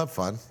nights. You'll have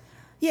fun.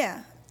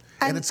 Yeah.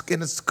 And it's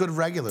good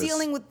regulars.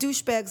 Dealing with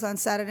douchebags on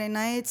Saturday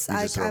nights,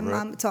 You're just over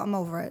I'm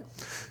over it.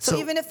 So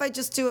even if I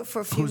just do it for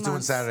a few who's months.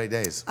 doing Saturday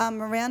days?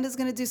 Miranda's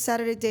going to do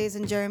Saturday days,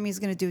 and Jeremy's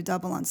going to do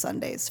double on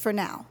Sundays for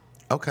now.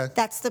 Okay.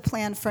 That's the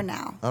plan for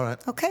now. All right.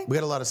 Okay. We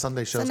got a lot of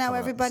Sunday shows. So now coming up and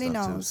everybody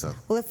stuff, knows. Too, so.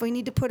 Well, if we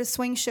need to put a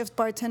swing shift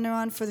bartender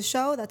on for the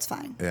show, that's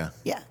fine. Yeah.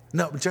 Yeah.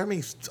 No, but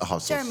Jeremy's a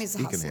hustle. Jeremy's a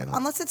He can hustle, handle it.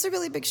 unless it's a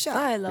really big show.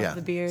 I love Yeah.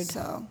 the beard.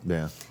 So,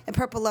 Yeah. and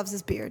Purple loves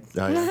his beard.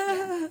 Oh,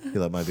 yeah. You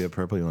like my beard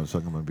purple? You want to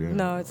suck on my beard?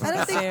 No, it's I not don't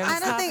the think same. I It's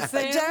don't not think the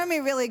same. Jeremy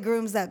really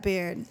grooms that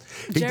beard.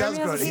 He Jeremy does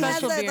has grow a it. He He has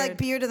special that like beard.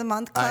 beard of the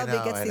month I club. know,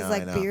 he gets I these know,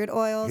 like I know. beard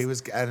oils. He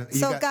was. And you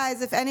So got-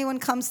 guys, if anyone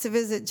comes to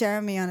visit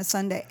Jeremy on a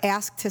Sunday,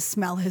 ask to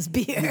smell his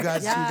beard.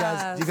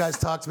 you guys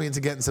talked me into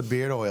getting some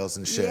beard oils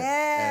and shit.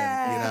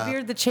 Yeah. And, The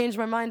beard that changed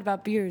my mind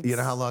about beards. you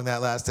know how long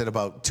that lasted?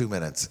 About 2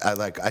 minutes. I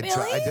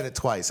Really? did it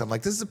twice. I'm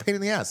like, this is a pain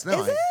in the ass.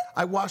 No, Is it?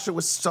 I wash it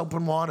with soap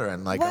and water,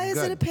 and like Why I'm is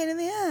good. it a pain in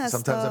the ass?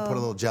 Sometimes I though? put a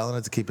little gel in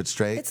it to keep it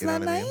straight. It's you know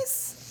not what I mean?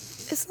 nice.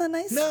 It's not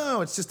nice. No,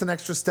 it's just an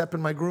extra step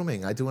in my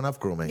grooming. I do enough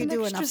grooming. You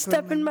do extra enough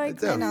step in grooming. my I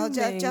do. I know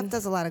Jeff grooming.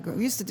 does a lot of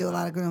grooming. Used to do a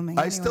lot of grooming.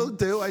 I anyway. still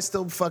do. I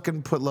still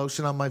fucking put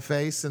lotion on my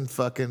face and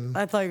fucking.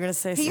 I thought you were gonna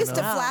say He something used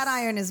to else. flat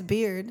iron his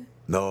beard.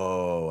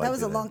 No, I That was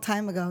a didn't. long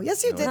time ago.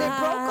 Yes, you did. It broke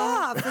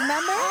off. Remember?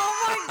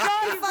 Oh my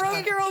God, you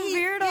broke your own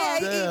beard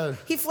off. Yeah.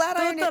 He flat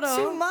ironed it Da-da-da.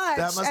 too much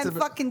That must and have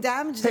been- fucking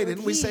damaged Hey, it. with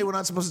didn't we say heat. we're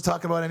not supposed to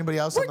talk about anybody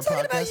else We're on the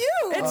talking podcast? about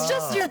you. It's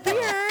just your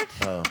beard.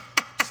 Oh,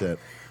 shit.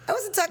 I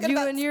wasn't talking You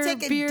about and your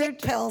taking beard.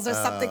 dick pills or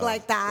something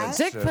like that.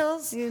 Dick true.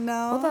 pills. You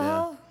know? What the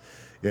hell?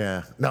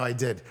 Yeah, no, I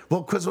did.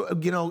 Well, because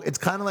it's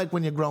kind of like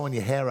when you're growing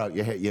your hair out,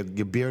 your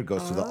beard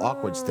goes through the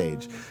awkward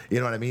stage. You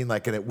know what I mean?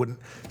 Like, and it wouldn't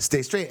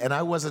stay straight. And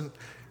I wasn't,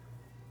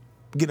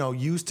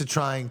 used to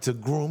trying to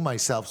groom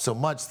myself so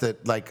much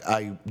that like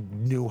I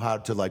knew how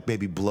to like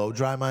maybe blow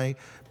dry my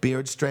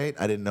beard straight.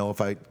 I didn't know if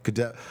I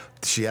could.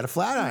 She had a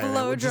flat iron.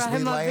 Blow It would just dry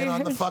be my laying on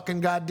the beard. fucking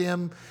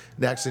goddamn.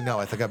 Actually, no.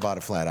 I think I bought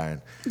a flat iron.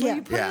 Yeah.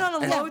 You put Yeah. it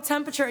on a And- low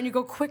temperature and you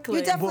go quickly.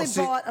 You definitely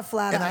bought a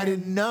flat and iron. I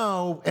didn't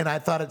know, and I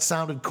thought it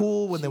sounded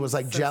cool when there was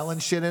like gel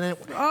and shit in it.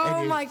 Oh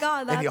and you, my God,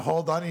 And you that's-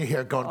 hold on and you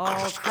hear it going. all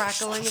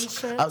crackling and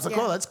shit. I was like,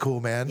 Yeah. oh, that's cool,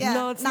 man. Yeah,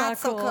 No, it's not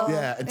so cool.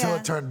 Yeah, until Yeah.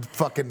 it turned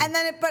fucking. And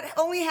then but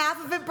only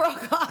half of it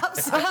broke off,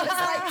 so it was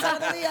like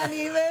totally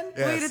uneven.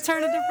 Yes. Wait, it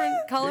turned a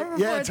different color before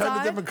Yeah, it it turned a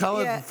died? different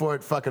color Yeah. before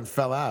it fucking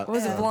fell out.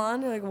 Was Yeah. it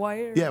blonde or like white?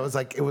 Or? Yeah, it was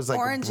like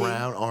Orangey.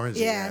 brown, orangey.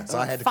 Yeah. So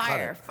I had to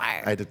Fire, cut it.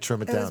 fire. I had to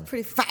trim it It down. was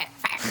pretty fire.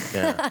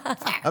 Yeah.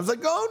 I was like,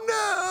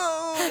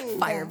 oh no.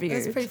 Fire It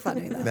beard. was pretty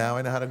funny though. Now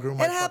I know how to groom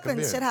my It fucking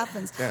happens. beard. It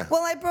happens. Yeah.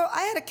 Well,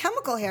 I had a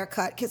chemical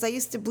haircut because I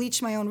used to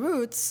bleach my own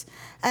roots,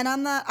 and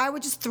I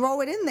would just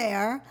throw it in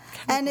there,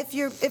 and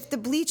if the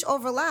bleach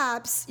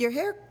overlaps, your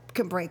hair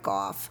can break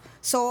off.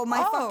 So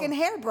my Oh. fucking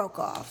hair broke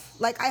off.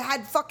 Like I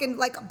had fucking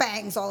like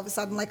bangs all of a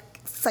sudden, like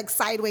it's like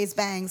sideways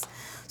bangs.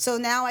 So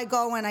now I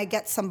go and I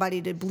get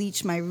somebody to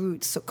bleach my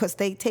roots because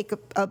they take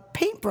a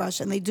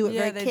paintbrush and they do it Yeah,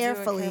 very they do it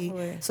carefully,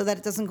 carefully. so that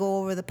it doesn't go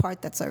over the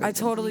part that's already I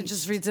totally bleached.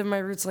 just redid my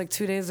roots like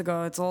 2 days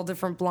ago. It's all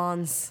different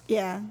blondes.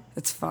 Yeah.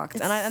 It's fucked.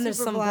 It's And there's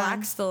super some blonde.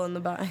 black still in the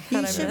back.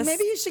 You that I should, missed.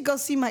 maybe you should go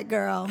see my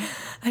girl.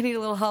 I need a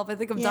little help. I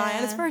think I'm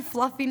dying. It's Yeah. very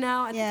fluffy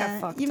now. I think Yeah, I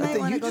fucked you up. might I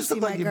think wanna you go just see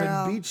look like my you've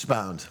girl. been beach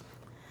bound.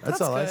 That's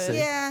That's all I good. see.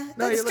 Yeah,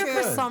 No, that's you look true.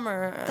 For good.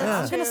 summer. That's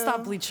I'm gonna true.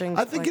 stop bleaching.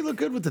 I think like, you look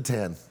good with the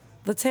tan.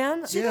 the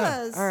tan. She Yeah.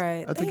 does. All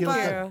right. I think Thank you look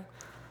you. good.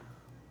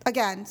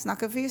 Again, it's not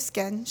good for your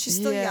skin. She's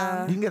still Yeah. You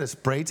young. can get a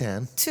spray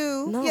tan.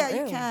 Two. No, yeah,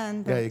 you ew.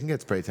 can. Yeah, you can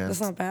get spray tan. That's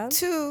not bad.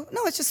 Two.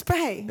 No, it's just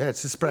spray. Yeah,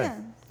 it's just spray. Yeah.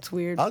 It's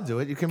weird. I'll do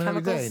it. You come in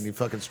every day Chemicals? and you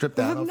fucking strip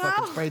down. I'll No.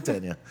 fucking spray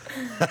tan you.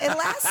 It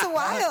lasts a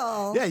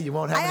while. Yeah, you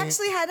won't have I any-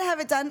 actually had to have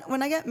it done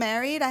when I got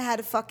married. I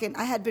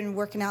had been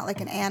working out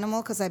like an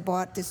animal because I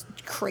bought this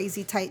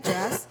crazy tight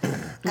dress,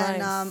 and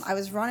Nice. I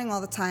was running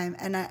all the time.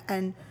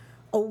 And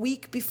a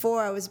week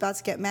before I was about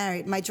to get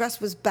married, my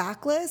dress was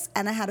backless,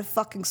 and I had a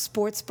fucking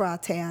sports bra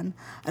tan,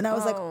 and I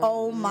was like,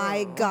 oh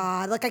my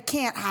god, like I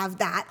can't have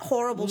that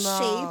horrible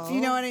shape.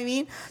 You know what I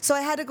mean? So I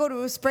had to go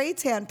to a spray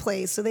tan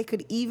place so they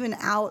could even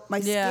out my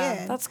Yeah,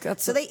 skin.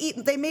 that's so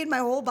they made my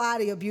whole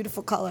body a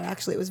beautiful color.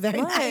 Actually, it was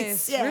very nice.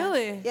 Nice, Yeah.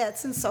 really? Yeah,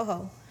 it's in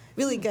Soho.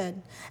 Really good.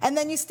 And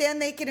then you stand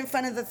naked in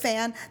front of the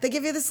fan. They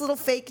give you this little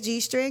fake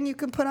G-string you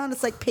can put on.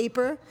 It's like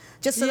paper,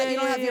 just so that Yeah, you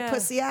don't yeah, have your yeah.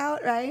 pussy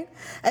out, right?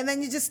 And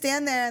then you just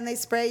stand there and they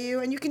spray you.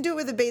 And you can do it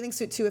with a bathing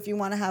suit too if you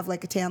want to have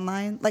like a tan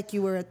line, like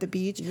you were at the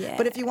beach. Yeah.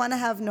 But if you want to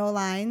have no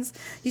lines,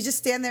 you just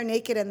stand there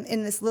naked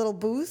in this little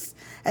booth,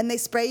 and they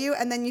spray you.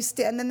 And then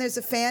and then there's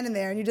a fan in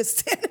there, and you just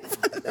stand in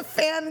front of the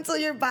fan until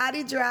your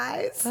body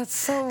dries. That's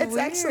so It's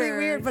actually weird.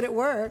 weird, but it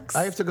works.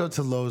 I have to go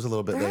to Lowe's a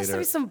little bit There has to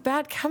later. be some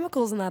bad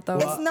chemicals in that though.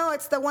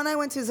 It's the one one I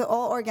went to is an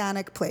all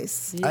organic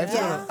place. I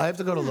have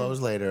to go to Lowe's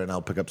later, and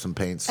I'll pick up some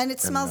paints. And it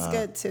smells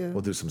good, too.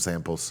 We'll do some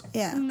samples.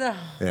 Yeah. No.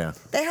 Yeah.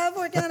 They have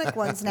organic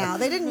ones now.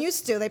 They didn't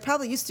used to. They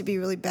probably used to be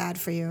really bad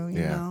for you,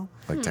 you know?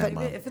 Like Tan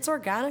Mom. If it's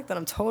organic, then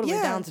I'm totally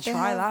down to they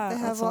try have- that. They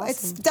have That's all,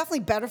 It's awesome. definitely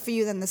better for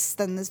you than this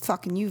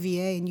fucking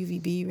UVA and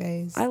UVB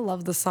rays. I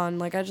love the sun.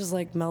 Like, I just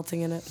like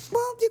melting in it.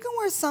 Well, you can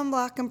wear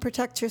sunblock and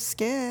protect your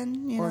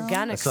skin, you know?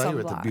 Organic I saw you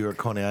at the sunblock. you were at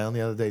Coney Island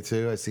the other day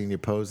too. I seen you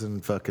posing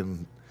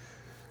fucking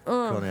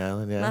Coney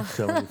Island, yeah,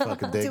 showing you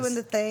fucking digs. Doing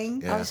the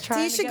thing. Yeah. I was So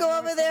trying you to should get go more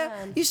over there.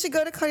 tan. You should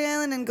go to Coney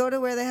Island and go to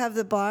where they have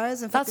the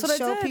bars and That's fucking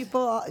what I show did.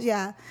 people.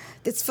 Yeah,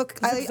 it's for.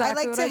 I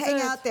exactly like what to I hang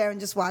did. out there and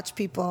just watch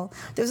people.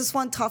 There was this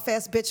one tough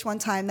ass bitch one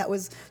time that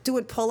was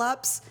doing pull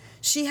ups.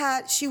 She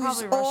was Probably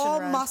Russian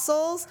all red.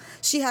 muscles.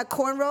 She had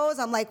cornrows.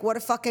 I'm like, what a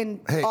fucking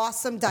Hey,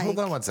 awesome dyke. hold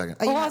on one second.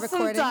 Are you not Awesome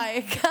recording?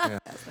 dyke. All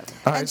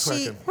right, And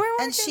she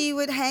question. she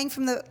would hang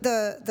from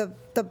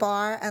the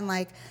bar and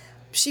like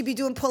she'd be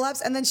doing pull-ups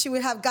and then she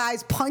would have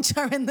guys punch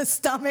her in the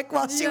stomach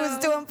while she was Yeah.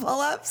 doing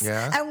pull-ups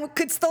Yeah. and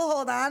could still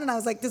hold on, and I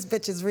was like, this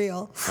bitch is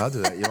real. I'll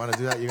do that. You want to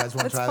do that? You guys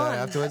want to It's try fun.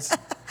 that afterwards?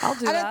 I'll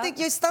do I that. don't think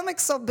your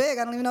stomach's so big.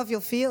 I don't even know if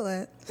you'll feel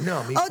it.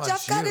 No, me Oh, punch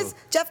Jeff got you. his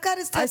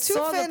I tattoo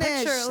saw the finished.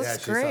 picture. It Yeah, looks she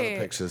saw the great.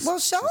 pictures. Well,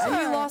 show her.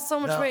 And you lost so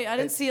much No, weight. I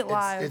didn't see it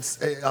live.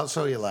 I'll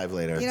show you live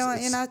later. You know what?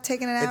 It's- You're not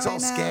taking it out It's all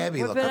right now? scabby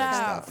Whip looking it and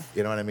out. stuff.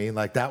 You know what I mean?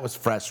 Like that was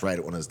fresh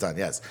right when it was done.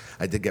 Yes,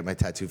 I did get my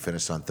tattoo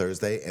finished on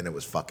Thursday, and it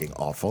was fucking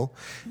awful.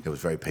 It was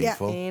very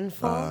painful.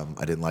 Painful?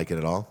 I didn't like it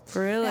at all.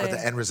 Really? But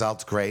the end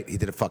result's great. He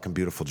did a fucking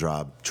beautiful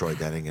job. Troy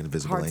Denning,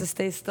 Invisible Hard to Ink.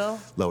 stay still.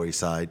 Lower East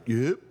Side.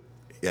 Yep.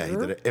 Yeah, he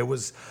did it.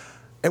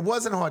 It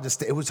wasn't hard to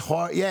stay. It was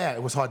hard. Yeah,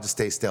 it was hard to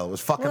stay still. It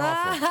was fucking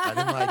awful. I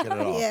didn't like it at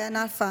all. Yeah,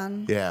 not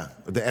fun. Yeah,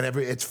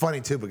 it's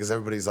funny too because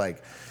everybody's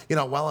like, you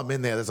know, while I'm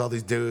in there's all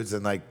these dudes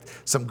and like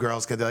some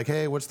girls they're like,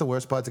 hey, what's the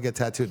worst part to get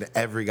tattooed? And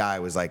every guy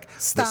was like,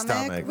 the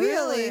stomach.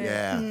 Really?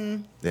 Yeah,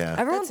 yeah.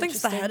 Everyone That's thinks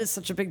the interesting. head is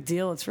such a big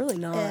deal. It's really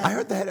not. Yeah. I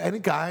heard that any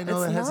guy I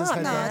know It's that has his not,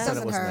 head no, done it said it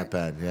doesn't wasn't hurt.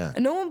 that bad. Yeah,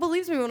 And no one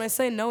believes me when I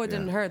say no, it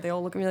didn't hurt. They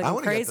all look at me like I I'm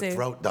want to get crazy. the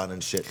throat done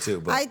and shit too.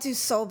 But I do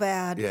so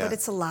bad, Yeah. but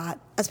it's a lot,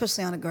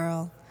 especially on a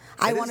girl.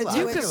 I It want to is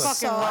do loud. it I think it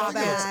so looks-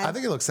 bad. I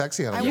think it looks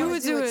sexy on a I guy. You wanna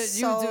would do it. You would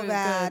so do it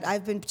bad. good.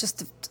 I've been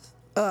just,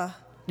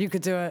 You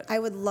could do it. I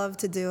would love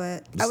to do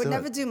it. Just I would do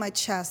never it. do my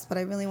chest, but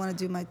I really want to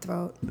do my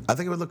throat. I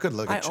think it would look good.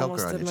 Look I a choker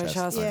almost on did your my chest.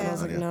 chest, but I Yeah.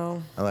 was like,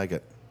 no. I like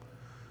it.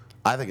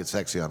 I think it's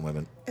sexy on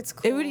women. It's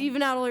cool. It would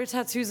even out all your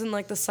tattoos in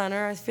like the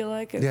center. I feel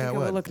like Yeah, think it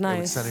would look It would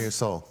nice. center your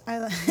soul.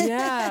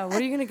 Yeah, what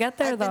are you gonna get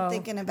there I've been though?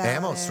 thinking about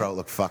Ammo's it. throat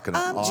looked fucking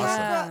awesome.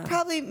 Chakra,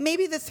 probably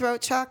maybe the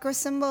throat chakra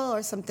symbol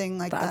or something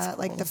like That's that,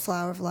 like cool. the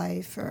flower of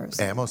life or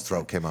something. Ammo's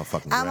throat came out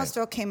fucking Alma's great.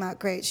 throat came out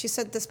great. She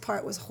said this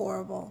part was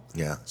horrible.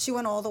 Yeah. She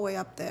went all the way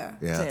up there.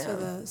 Yeah. To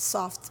the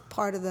soft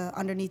part of the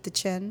underneath the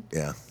chin.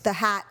 Yeah. The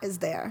hat is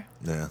there.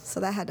 Yeah.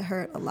 So that had to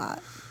hurt a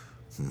lot.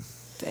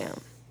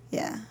 Damn.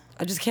 Yeah.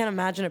 I just can't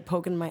imagine it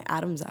poking my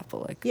Adam's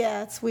apple. Like,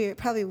 Yeah, it's weird.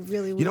 Probably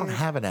really weird. You don't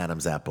have an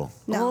Adam's apple.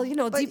 No. Well, you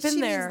know, But deep in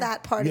she there. means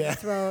that part Yeah. of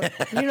the throat.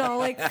 you know,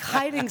 like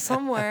hiding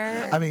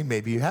somewhere. I mean,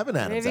 maybe you have an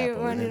Adam's Maybe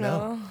apple. when we you didn't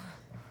know.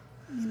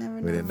 You never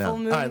know. We didn't know. Full All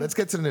moon. right, let's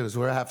get to the news.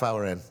 We're a half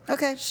hour in.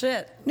 Okay.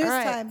 Shit. News All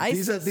right. time.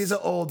 These are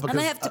old because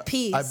I have to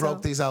pee, I so-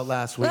 broke these out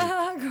last week.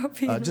 Go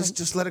pee.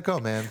 Just let it go,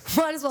 man.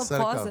 Might as well Just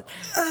let pause go.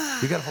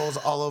 it. You got holes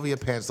all over your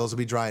pants. Those will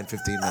be dry in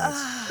 15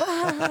 minutes.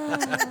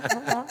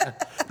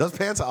 Those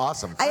pants are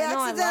awesome. I know, I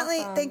love accidentally,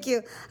 them. thank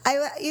you.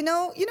 You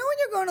know when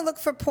you're going to look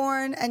for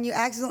porn and you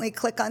accidentally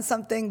click on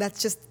something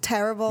that's just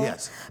terrible.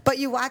 Yes. But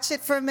you watch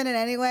it for a minute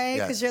anyway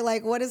Yes. because you're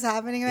like, what is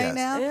happening right Yes.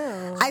 now?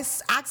 Ew. I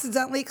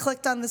accidentally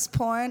clicked on this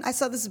porn. I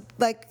saw this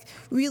like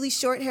really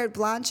short-haired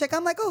blonde chick.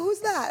 I'm like, oh, who's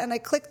that? And I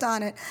clicked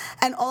on it,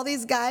 and all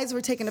these guys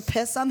were taking a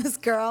piss on this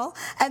girl,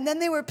 and then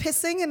they were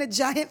pissing in a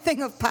giant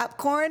thing of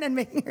popcorn and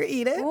making her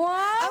eat it. What?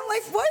 I'm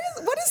like,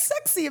 what is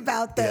sexy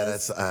about this? Yeah,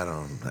 that's I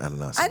don't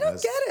know. Some I don't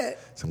guys- get it.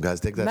 Some guys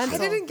dig that I shit.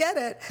 didn't get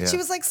it. Yeah. She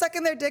was like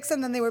sucking their dicks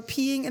and then they were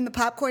peeing in the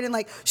popcorn and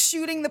like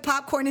shooting the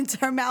popcorn into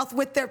her mouth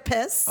with their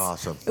piss.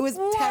 Awesome. It was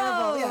Whoa.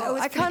 terrible. Yeah, it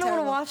was I pretty kinda wanna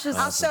terrible. watch this.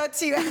 I'll show it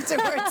to you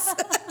afterwards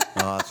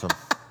Awesome.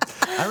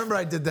 I remember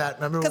I did that.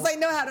 Remember? because I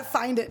know how to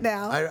find it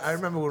now. I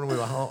remember when we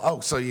were home. Oh,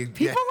 so you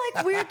People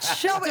like weird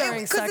shit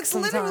during Because sex it's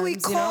literally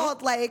sometimes, you know?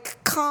 called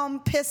like cum,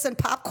 piss, and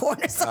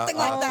popcorn or something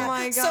like Oh that.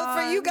 my So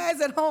for you God.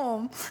 guys at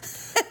home,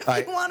 if I-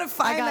 you want to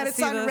find gotta that, it's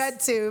see on this.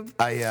 RedTube.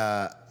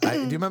 do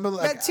you remember?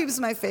 Like, RedTube's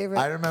my favorite.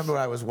 I remember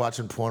I was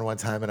watching porn one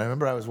time, and I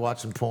remember I was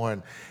watching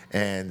porn,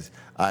 and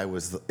I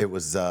was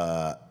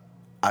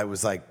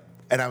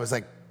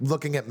like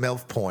looking at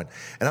MILF porn,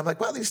 and I'm like,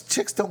 well, these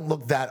chicks don't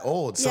look that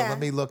old, so Yeah. let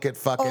me look at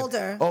fucking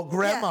Older. Oh,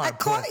 grandma. Yeah, I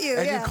porn. caught you.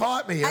 and yeah. you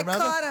caught me. You I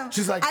remember? caught him.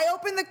 She's like, I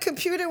opened the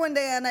computer one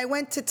day and I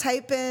went to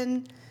type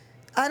in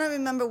I don't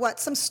remember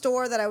some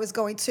store that I was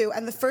going to,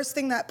 and the first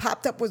thing that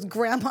popped up was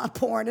grandma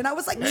porn, and I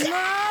was like, what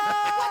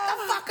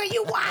the fuck are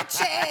you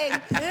watching?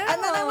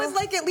 And then I was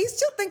like, at least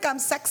you'll think I'm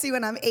sexy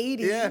when I'm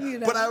 80. Yeah, you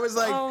know? but I was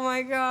like, Oh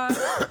my god.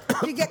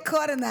 You get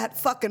caught in that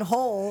fucking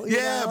hole. You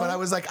yeah, know? but I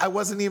was like, I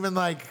wasn't even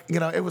like,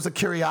 it was a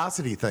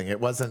curiosity thing. It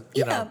wasn't,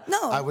 No,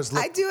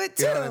 I do it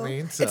too. You know what I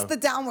mean? So, It's the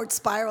downward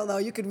spiral, though.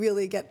 You could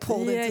really get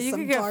pulled Yeah, into you some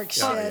could get dark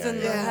fucked shit.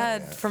 in the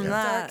head from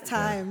that. Dark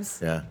times.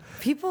 yeah.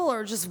 People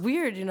are just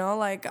weird,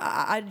 Like,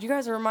 you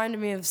guys are reminding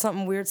me of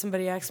something weird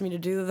somebody asked me to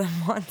do to them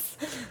once.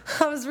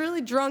 I was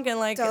really drunk and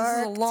like this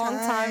is a Dark long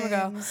time ago.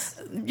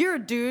 times. You're a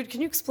dude.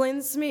 Can you explain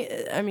this to me?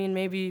 I mean,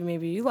 maybe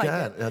you like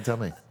it. Yeah, tell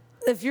me.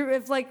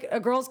 If like a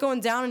girl's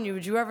going down on you,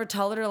 would you ever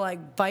tell her to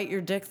like bite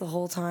your dick the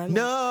whole time?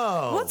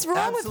 No. What's wrong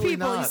with absolutely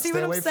people? not. You see Stay what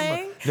I'm away from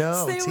saying?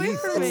 No, Stay away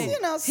teeth. from me.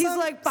 He's some-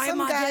 like, bite some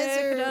my guys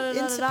dick, are da, da, da,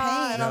 into da, da,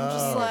 pain, and I'm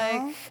just you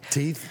like, know?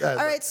 Teeth. All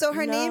right, so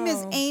her name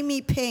is No.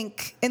 Amy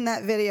Pink in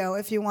that video.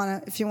 If you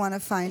wanna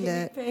find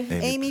it, Pink.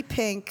 Amy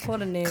Pink.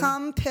 What a name.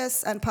 Cum,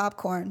 piss, and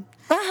popcorn.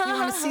 You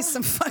want to see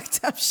some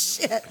fucked up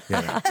shit?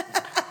 Yeah.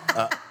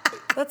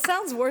 that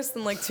sounds worse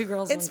than like two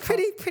girls. It's one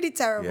cup. pretty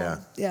terrible. Yeah.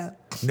 Yeah.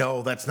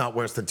 No, that's not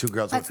worse than two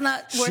girls. That's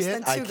not worse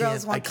Shit, than two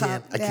girls, one I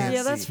can't, cup. I can't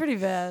Yeah, that's see. pretty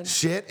bad.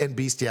 Shit and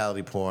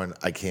bestiality porn,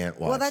 I can't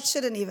watch. Well, that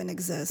shouldn't even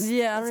exist.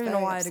 Yeah, I It's don't even know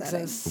very why it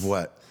upsetting. exists.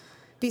 What?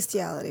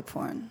 Bestiality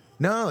porn.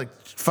 No, like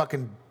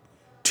fucking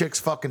chicks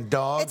fucking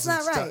dogs. It's not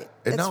and stuff.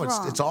 right. No, It's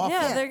wrong. it's awful.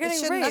 Yeah, they're it getting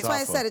shouldn't- raped. That's why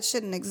I It's awful. said it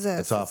shouldn't exist.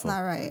 It's awful. It's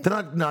not right.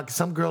 They're not.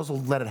 Some girls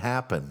will let it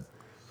happen.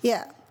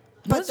 Yeah.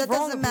 But What's that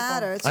wrong doesn't with people?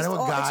 matter. It's I just,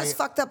 know a it's guy- just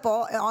fucked up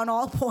on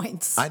all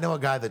points. I know a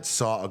guy that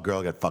saw a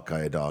girl get fucked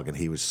by a dog, and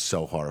he was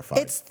so horrified.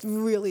 It's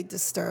really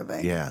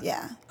disturbing. Yeah.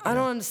 Yeah. I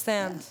don't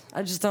understand.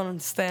 I just don't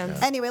understand.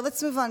 Anyway,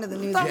 let's move on to the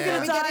news. I'm Yeah.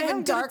 gonna We die. get I'm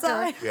even gonna darker.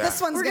 die. Yeah. This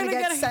one's We're gonna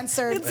get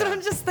censored. It's what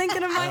I'm just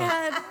thinking in my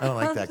head. I don't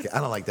like that. I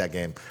don't like that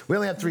game. We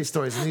only have 3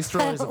 stories, and these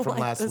stories are don't from like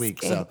last this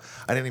week, game. so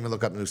I didn't even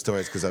look up new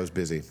stories because I was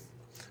busy.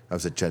 I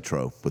was at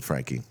Jetro with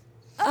Frankie.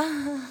 All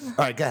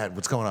right, go ahead.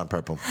 What's going on,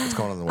 Purple? What's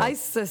going on in the world?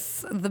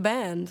 ISIS, the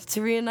band,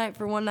 to reunite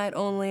for one night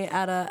only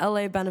at a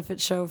LA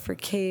benefit show for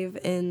Cave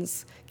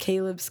In's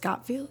Caleb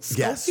Schofield.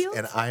 Yes, Schofield?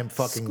 and I am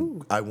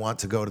fucking. I want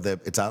to go to the.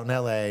 It's out in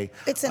L.A.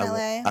 It's in I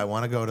LA. I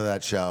want to go to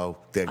that show.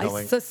 They're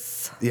going.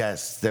 ISIS.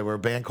 Yes, they were a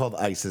band called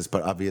ISIS,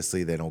 but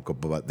obviously they don't go.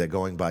 But they're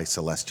going by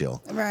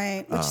Celestial.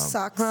 Right, which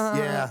sucks.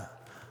 Yeah,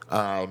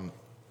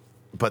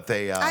 but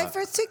they. I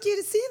first took you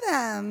to see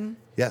them.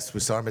 Yes, we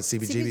saw them at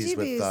CBGB's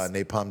with CBGB's.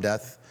 Napalm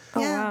Death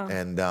Yeah.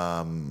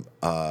 wow.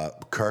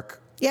 and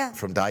Kirk. Yeah.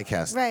 From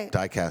Diecast. Right.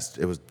 Diecast.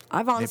 It was.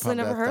 I've honestly Napalm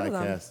never Death, heard of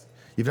them. Diecast.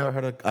 You've never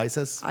heard of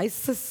ISIS?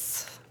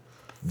 ISIS.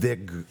 They're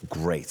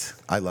great.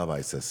 I love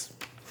ISIS.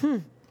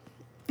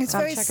 It's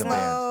I'll very check it out.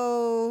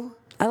 slow,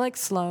 I like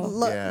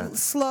slow. Yeah.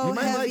 slow, You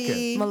might like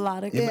heavy. it.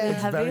 Melodic. Yeah, and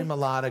it's heavy. very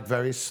melodic,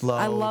 very slow.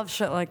 I love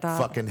shit like that.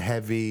 Fucking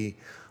heavy.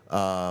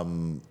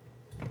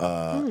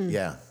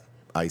 Yeah,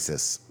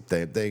 ISIS.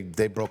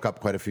 They broke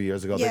up quite a few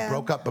years ago. Yeah. They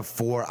broke up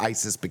before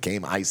ISIS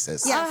became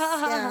ISIS. Yes,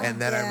 yeah,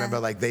 And then I yeah. remember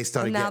like they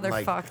started And now getting they're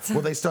like fucked.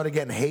 well they started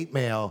getting hate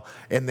mail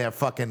in their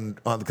fucking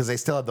because they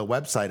still had the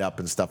website up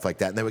and stuff like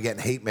that and they were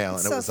getting hate mail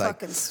and So it was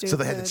like fucking so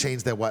they had to stupid.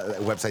 change their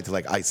website to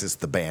like ISIS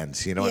the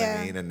band, you know what I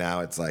Yeah. mean? And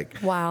now it's like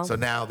Wow. So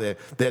now they're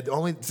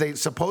only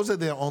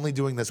supposedly they're only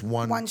doing this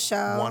one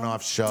show.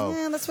 one-off show.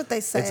 Yeah, that's what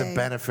they say. It's a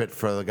benefit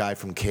for the guy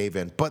from Cave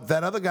In. But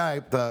that other guy,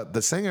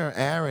 the singer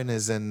Aaron,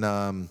 is in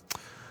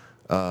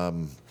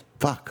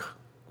fuck.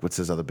 What's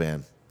his other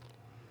band?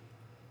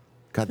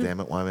 God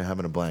damn it! Why am I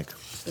having a blank?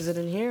 Is it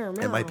in here? Or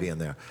It might be in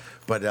there.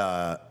 But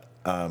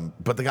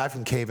the guy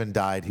from Cave In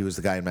died. He was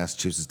the guy in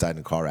Massachusetts, died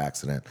in a car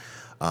accident.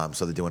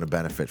 So they're doing a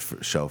benefit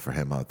show for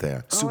him out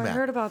there. Oh, I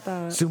heard about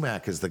that.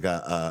 Sumac is the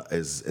guy.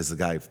 Is the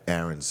guy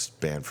Aaron's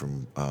band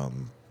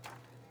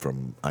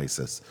from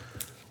ISIS.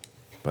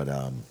 But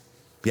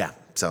yeah.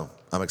 So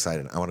I'm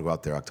excited. I want to go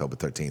out there October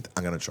 13th.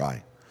 I'm gonna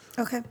try.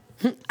 Okay,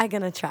 I'm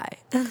gonna try.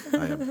 I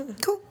am.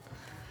 cool.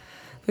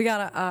 We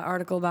got an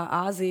article about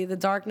Ozzy. The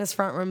Darkness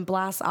frontman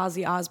blasts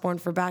Ozzy Osbourne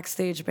for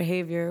backstage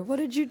behavior. What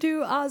did you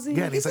do, Ozzy?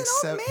 Yeah, and He's he's like an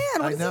old seven-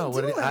 man. What I is know. he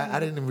What did doing? I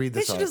didn't even read They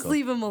this should article. just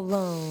leave him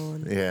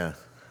alone. Yeah.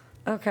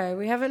 Okay,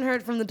 we haven't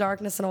heard from the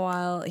Darkness in a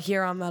while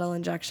here on Metal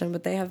Injection,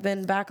 but they have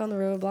been back on the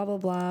road, blah, blah,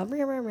 blah.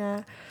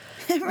 Yeah.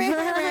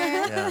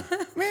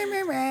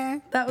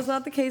 That was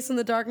not the case in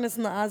the Darkness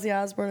and the Ozzy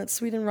Osbourne at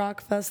Sweden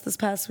Rock Fest this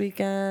past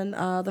weekend.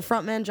 The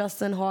frontman,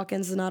 Justin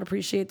Hawkins, did not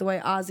appreciate the way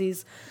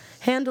Ozzy's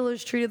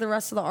handlers treated the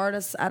rest of the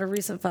artists at a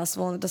recent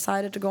festival and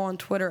decided to go on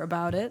Twitter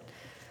about it.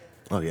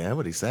 Oh yeah.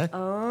 What'd he say?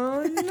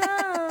 Oh,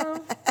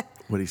 no.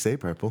 What'd he say,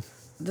 Purple?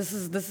 This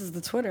is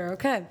the Twitter.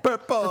 Okay.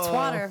 Purple. It's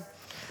water.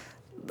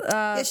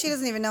 Yeah, she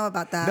doesn't even know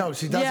about that. No,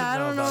 she doesn't. Yeah, I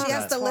don't know. about She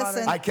has that. to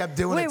listen. I kept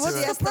doing Wait, it to what's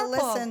her. She has to Purple?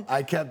 listen.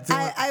 I kept doing.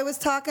 I was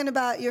talking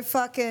about your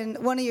fucking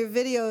one of your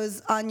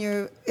videos on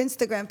your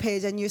Instagram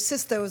page, and your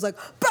sister was like,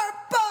 "Purple."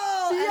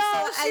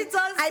 And she does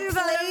do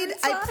that every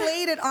I time.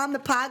 played it on the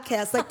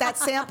podcast, like that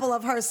sample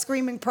of her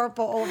screaming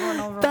 "Purple" over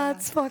and over.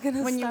 That's again,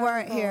 fucking when you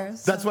weren't hysterical. here.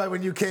 That's why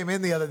when you came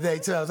in the other day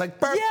too, I was like,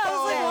 "Purple." Yeah, I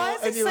was like, why is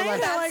wasn't And you were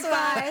saying like, it like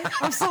that.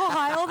 I'm so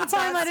high all the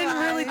time. I That's didn't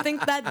really why.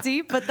 think that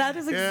deep, but that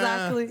is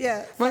exactly.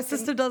 Yeah, My fucking-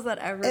 sister does that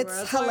everywhere. it's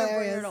That's why I bring her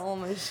hilarious. to all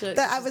my shit.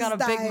 That I She's was got a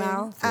dying. big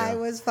mouth. I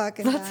was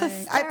fucking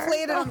dying. I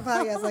played it on the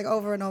podcast like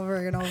over and over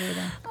and over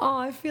again. Oh,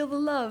 I feel the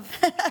love.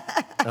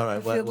 All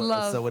right. feel the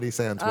love. So what do you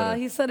say on Twitter?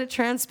 He said it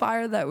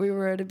transpired that we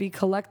were to be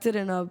collected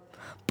in a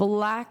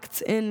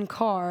blacked-in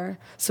car,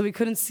 so we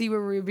couldn't see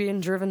where we were being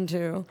driven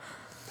to.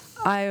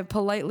 I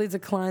politely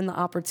declined the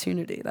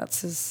opportunity.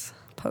 That's his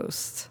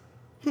post.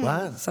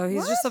 What? So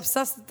he's just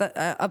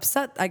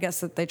upset, I guess,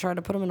 that they tried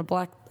to put him in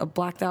a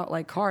blacked out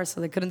like car,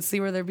 so they couldn't see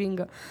where they're being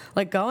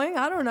going.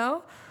 I don't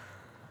know.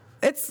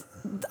 It's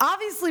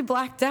obviously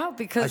blacked out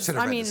because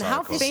should've read mean, this how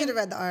article. You should have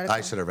famous, read the article.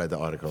 I should have read the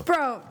article.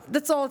 bro?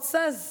 That's all it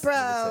says,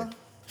 Bro,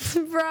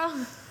 bro.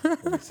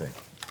 Let me see.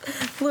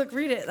 Look,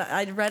 read it.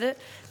 I read it.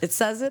 It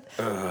says it.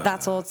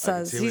 That's all it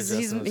says. see where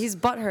Justin is. He's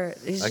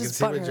butthurt. He's I can just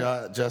see where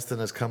butthurt. Justin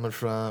is coming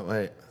from.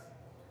 Wait.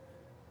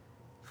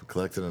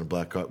 Collected in a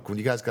black car. When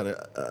you guys got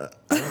to.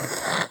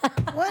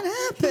 what He's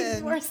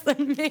happened? worse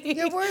than me.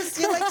 You're worse.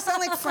 You like sound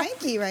like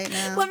Frankie right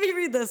now. Let me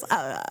read this.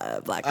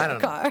 Black I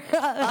don't know. car.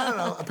 I don't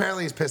know.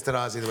 Apparently he's pissed at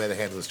Ozzy the way the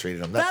handlers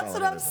treated him. That's all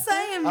what it I'm is.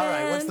 saying, man. All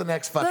right. What's the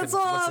next fucking? That's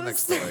all What's the I'm next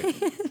saying.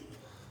 story?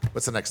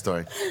 What's the next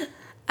story?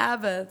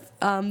 Abath,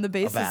 the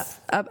bassist.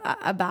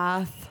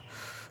 Abath.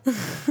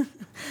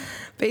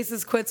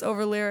 Bassist quits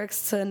over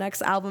lyrics to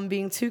next album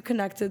being too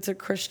connected to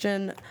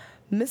Christian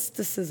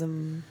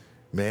mysticism.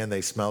 Man,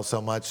 they smell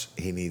so much.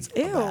 He needs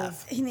Ew. a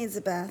bath. He needs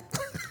a bath.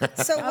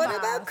 So what bath.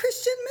 about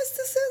Christian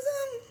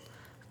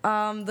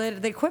mysticism?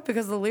 They quit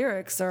because the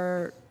lyrics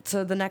are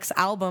to the next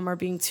album are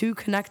being too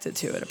connected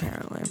to it,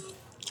 apparently.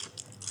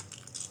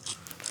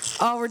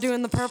 Oh, we're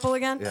doing the purple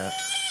again? Yeah.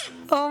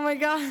 Oh my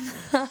god.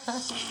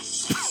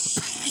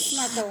 It's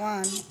not the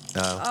one.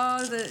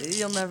 Oh,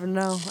 you'll never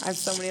know. I have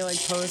so many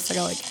posts. I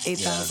got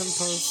 8,000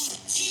 posts.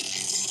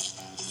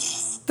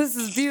 This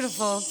is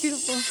beautiful.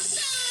 Beautiful.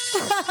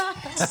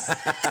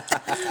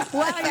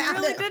 Wow, you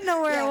really did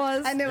know where it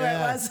was. I knew where it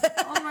was.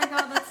 Oh my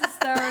god, that's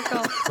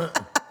hysterical.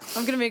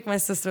 I'm gonna make my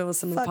sister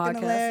listen to the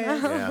Fucking podcast.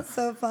 hilarious. Yeah.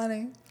 So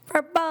funny.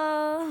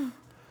 Purple.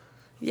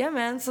 Yeah,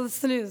 man. So that's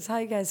the news. How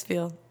you guys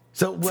feel?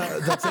 So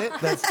well, that's it.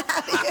 That's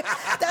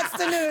That's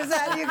the news.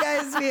 How do you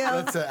guys feel?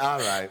 that's it. All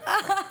right.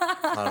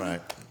 All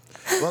right.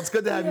 Well, it's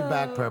good to have you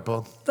back,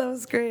 Purple. That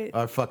was great.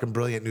 Our fucking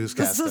brilliant This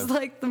newscaster. was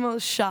the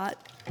most shot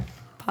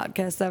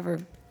podcast ever.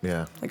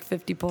 Yeah.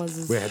 50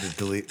 pauses. We had to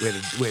delete. We had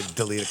to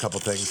delete a couple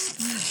things.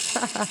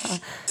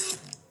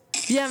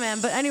 Yeah, man.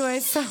 But anyway,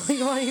 so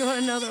you want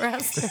to know the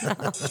rest? Or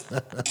no?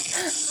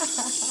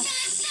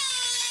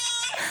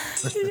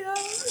 Yeah,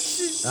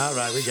 she's All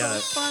right, we got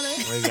so it.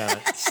 funny. We got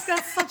it. She's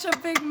got such a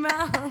big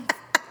mouth.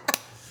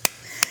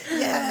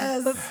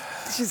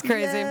 Yes. She's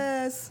crazy.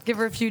 Yes. Give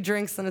her a few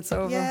drinks and it's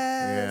over.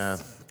 Yeah.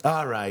 Yes.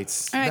 All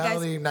right. All right, guys.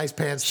 Melody, nice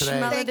pants today.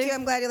 Schmel- Thank you.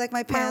 I'm glad you like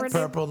my pants.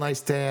 Purple,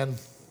 nice tan.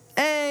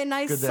 Hey,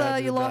 nice. Good to have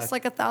you You lost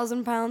back.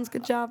 1,000 pounds.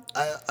 Good job.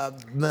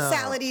 No.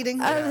 Salad eating.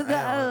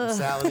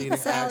 Salad eating.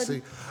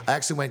 Salad. I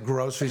actually went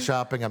grocery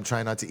shopping. I'm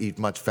trying not to eat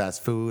much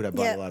fast food. I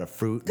bought Yeah. a lot of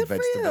fruit Good and for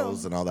you.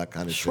 vegetables and all that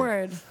kind of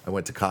Word. shit. I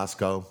went to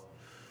Costco.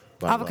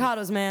 Bought, like-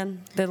 Avocados,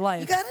 man. They're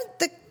life. You gotta.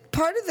 The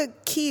part of the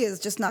key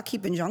is just not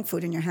keeping junk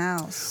food in your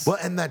house. Well,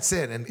 and that's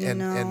it. And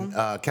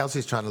know?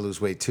 Kelsey's trying to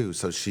lose weight too,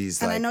 so she's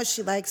And like, I know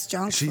she likes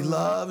junk she food.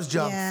 loves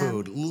junk Yeah.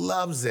 food,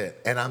 loves it,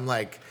 and I'm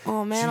like,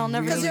 Oh, man, she I'll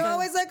never Because eat you're it.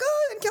 always like,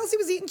 oh, and Kelsey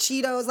was eating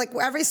Cheetos. Like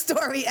every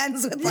story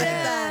ends with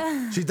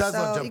that. She does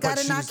love So junk you food.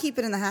 gotta not keep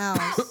it in the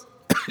house.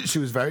 She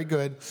was very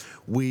good.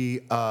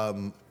 We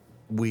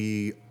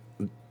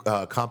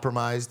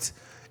compromised,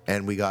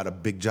 and we got a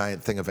big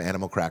giant thing of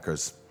animal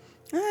crackers.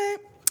 All right.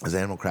 Because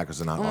animal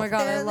crackers are not Oh my awful.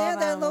 god, I They're- love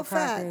they're animal low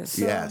fat. crackers.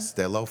 So- Yes,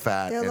 they're low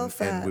fat. They're and, low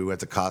fat. and we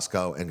went to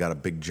Costco and got a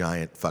big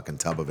giant fucking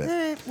tub of it. All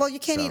right. Well, you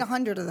can't So- eat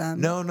 100 of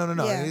them. No.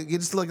 Yeah. You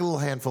just like a little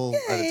handful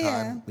at a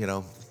time, you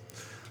know.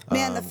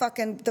 Man,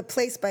 the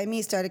place by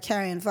me started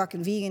carrying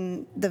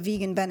the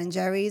vegan Ben and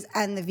Jerry's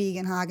and the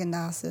vegan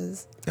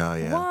Haagen-Dazs. Oh,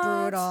 yeah. What?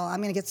 Brutal. I'm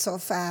gonna get so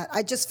fat.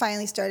 I just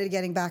finally started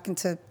getting back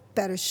into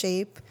better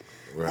shape.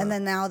 Right. And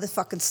then now the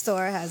fucking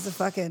store has the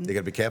fucking. You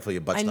gotta be careful. Your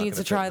butt's I not need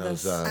gonna to try fit in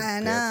those, this. I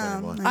pants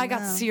know. anymore. I got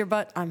to know. see your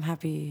butt. I'm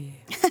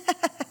happy.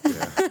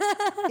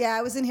 Yeah,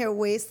 I was in here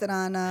wasted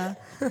on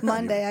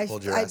Monday. I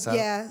pulled your ass out?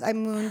 Yeah, I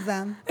mooned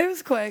them. It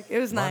was quick. It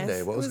was nice.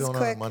 Monday. What was It was going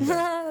on quick. Monday?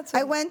 That's I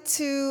right. went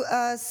to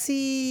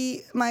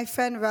see my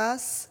friend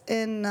Russ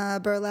in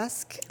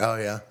Burlesque Oh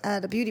yeah.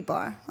 at a beauty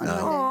bar on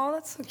Monday. Oh,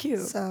 that's so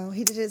cute. So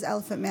he did his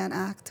Elephant Man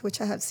act,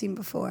 which I have seen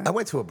before. I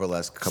went to a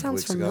burlesque a couple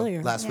Sounds weeks familiar.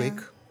 ago. Last Yeah. week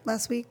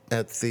Last week?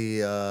 at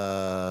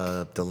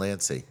the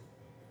Delancey.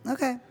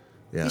 Okay.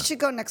 Yeah. You should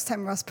go next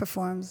time Russ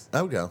performs.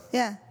 I would go.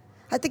 Yeah.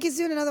 I think he's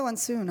doing another one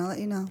soon. I'll let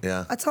you know.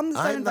 Yeah. I told him to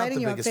start I'm not inviting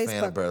the you on biggest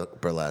fan of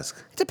Facebook. burlesque.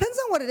 It depends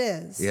on what it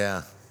is.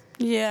 Yeah.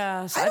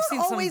 Yeah, so I I've don't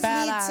seen some always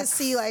bad need to acts.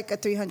 see like a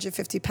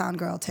 350-pound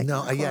girl take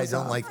No, her yeah, I clothes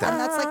don't off. like that. And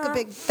that's like a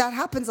big. That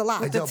happens a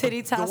lot. I the know, but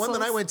titty the one that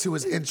I tassels. went to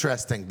was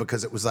interesting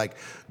because it was like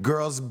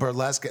girls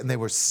burlesque and they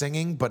were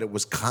singing, but it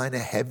was kind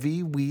of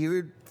heavy,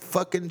 weird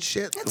fucking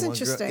shit. That's The one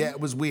girl- interesting. yeah, it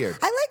was weird.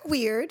 I like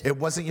weird. It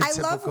wasn't your I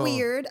love typical-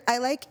 weird. I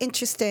like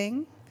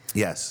interesting.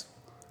 Yes.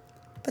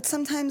 But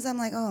sometimes I'm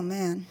like, oh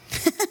man.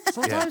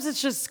 Sometimes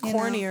it's just You know.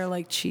 corny or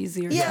like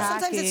cheesy or Yeah,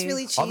 sometimes it's tacky.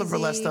 really cheesy. All the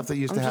burlesque stuff that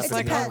used I'm to just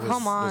happen like, in oh, was-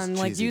 come was on,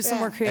 like cheesy. use some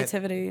more Yeah.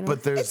 creativity. You know?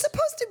 But there's It's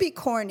supposed to be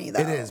corny though.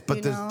 it is, but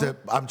you the, know? the,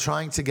 I'm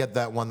trying to get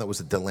that one that was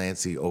a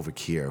Delancey over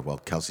Kier. Well,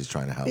 Kelsey's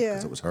trying to help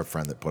because Yeah. it was her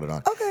friend that put it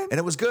on. Okay. And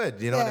it was good.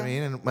 You know what I Yeah.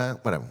 mean? And well,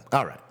 whatever.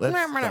 All right, let's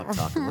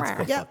stop talking. Let's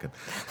go Yep. fucking.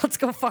 Let's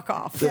go fuck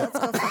off. Let's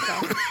go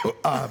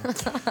fuck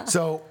off.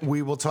 So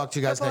we will talk to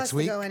you guys Purple next has to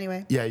week. go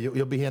anyway. Yeah,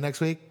 you'll be here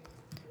next week.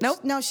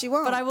 Nope. No, she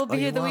won't. But I will be Oh,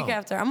 here you the week won't.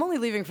 after. I'm only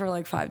leaving for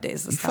like 5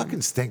 days this You time.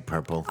 fucking stink,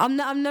 Purple. I'm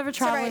never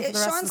It's all traveling right. for the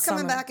rest Sean's of the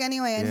coming summer. back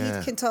anyway, and Yeah.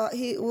 he can talk.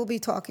 He will be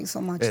talking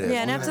so much. It is.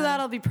 Yeah, and We're after gonna- that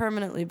I'll be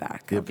permanently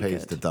back. Your I'll be pay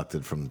is good.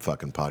 deducted from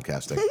fucking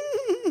podcasting.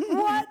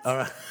 What? All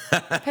right.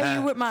 Pay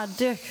you with my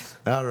dick.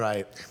 All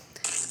right.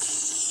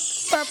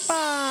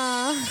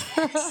 Bye-bye.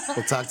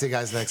 We'll talk to you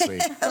guys next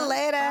week.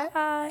 Later.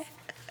 Bye.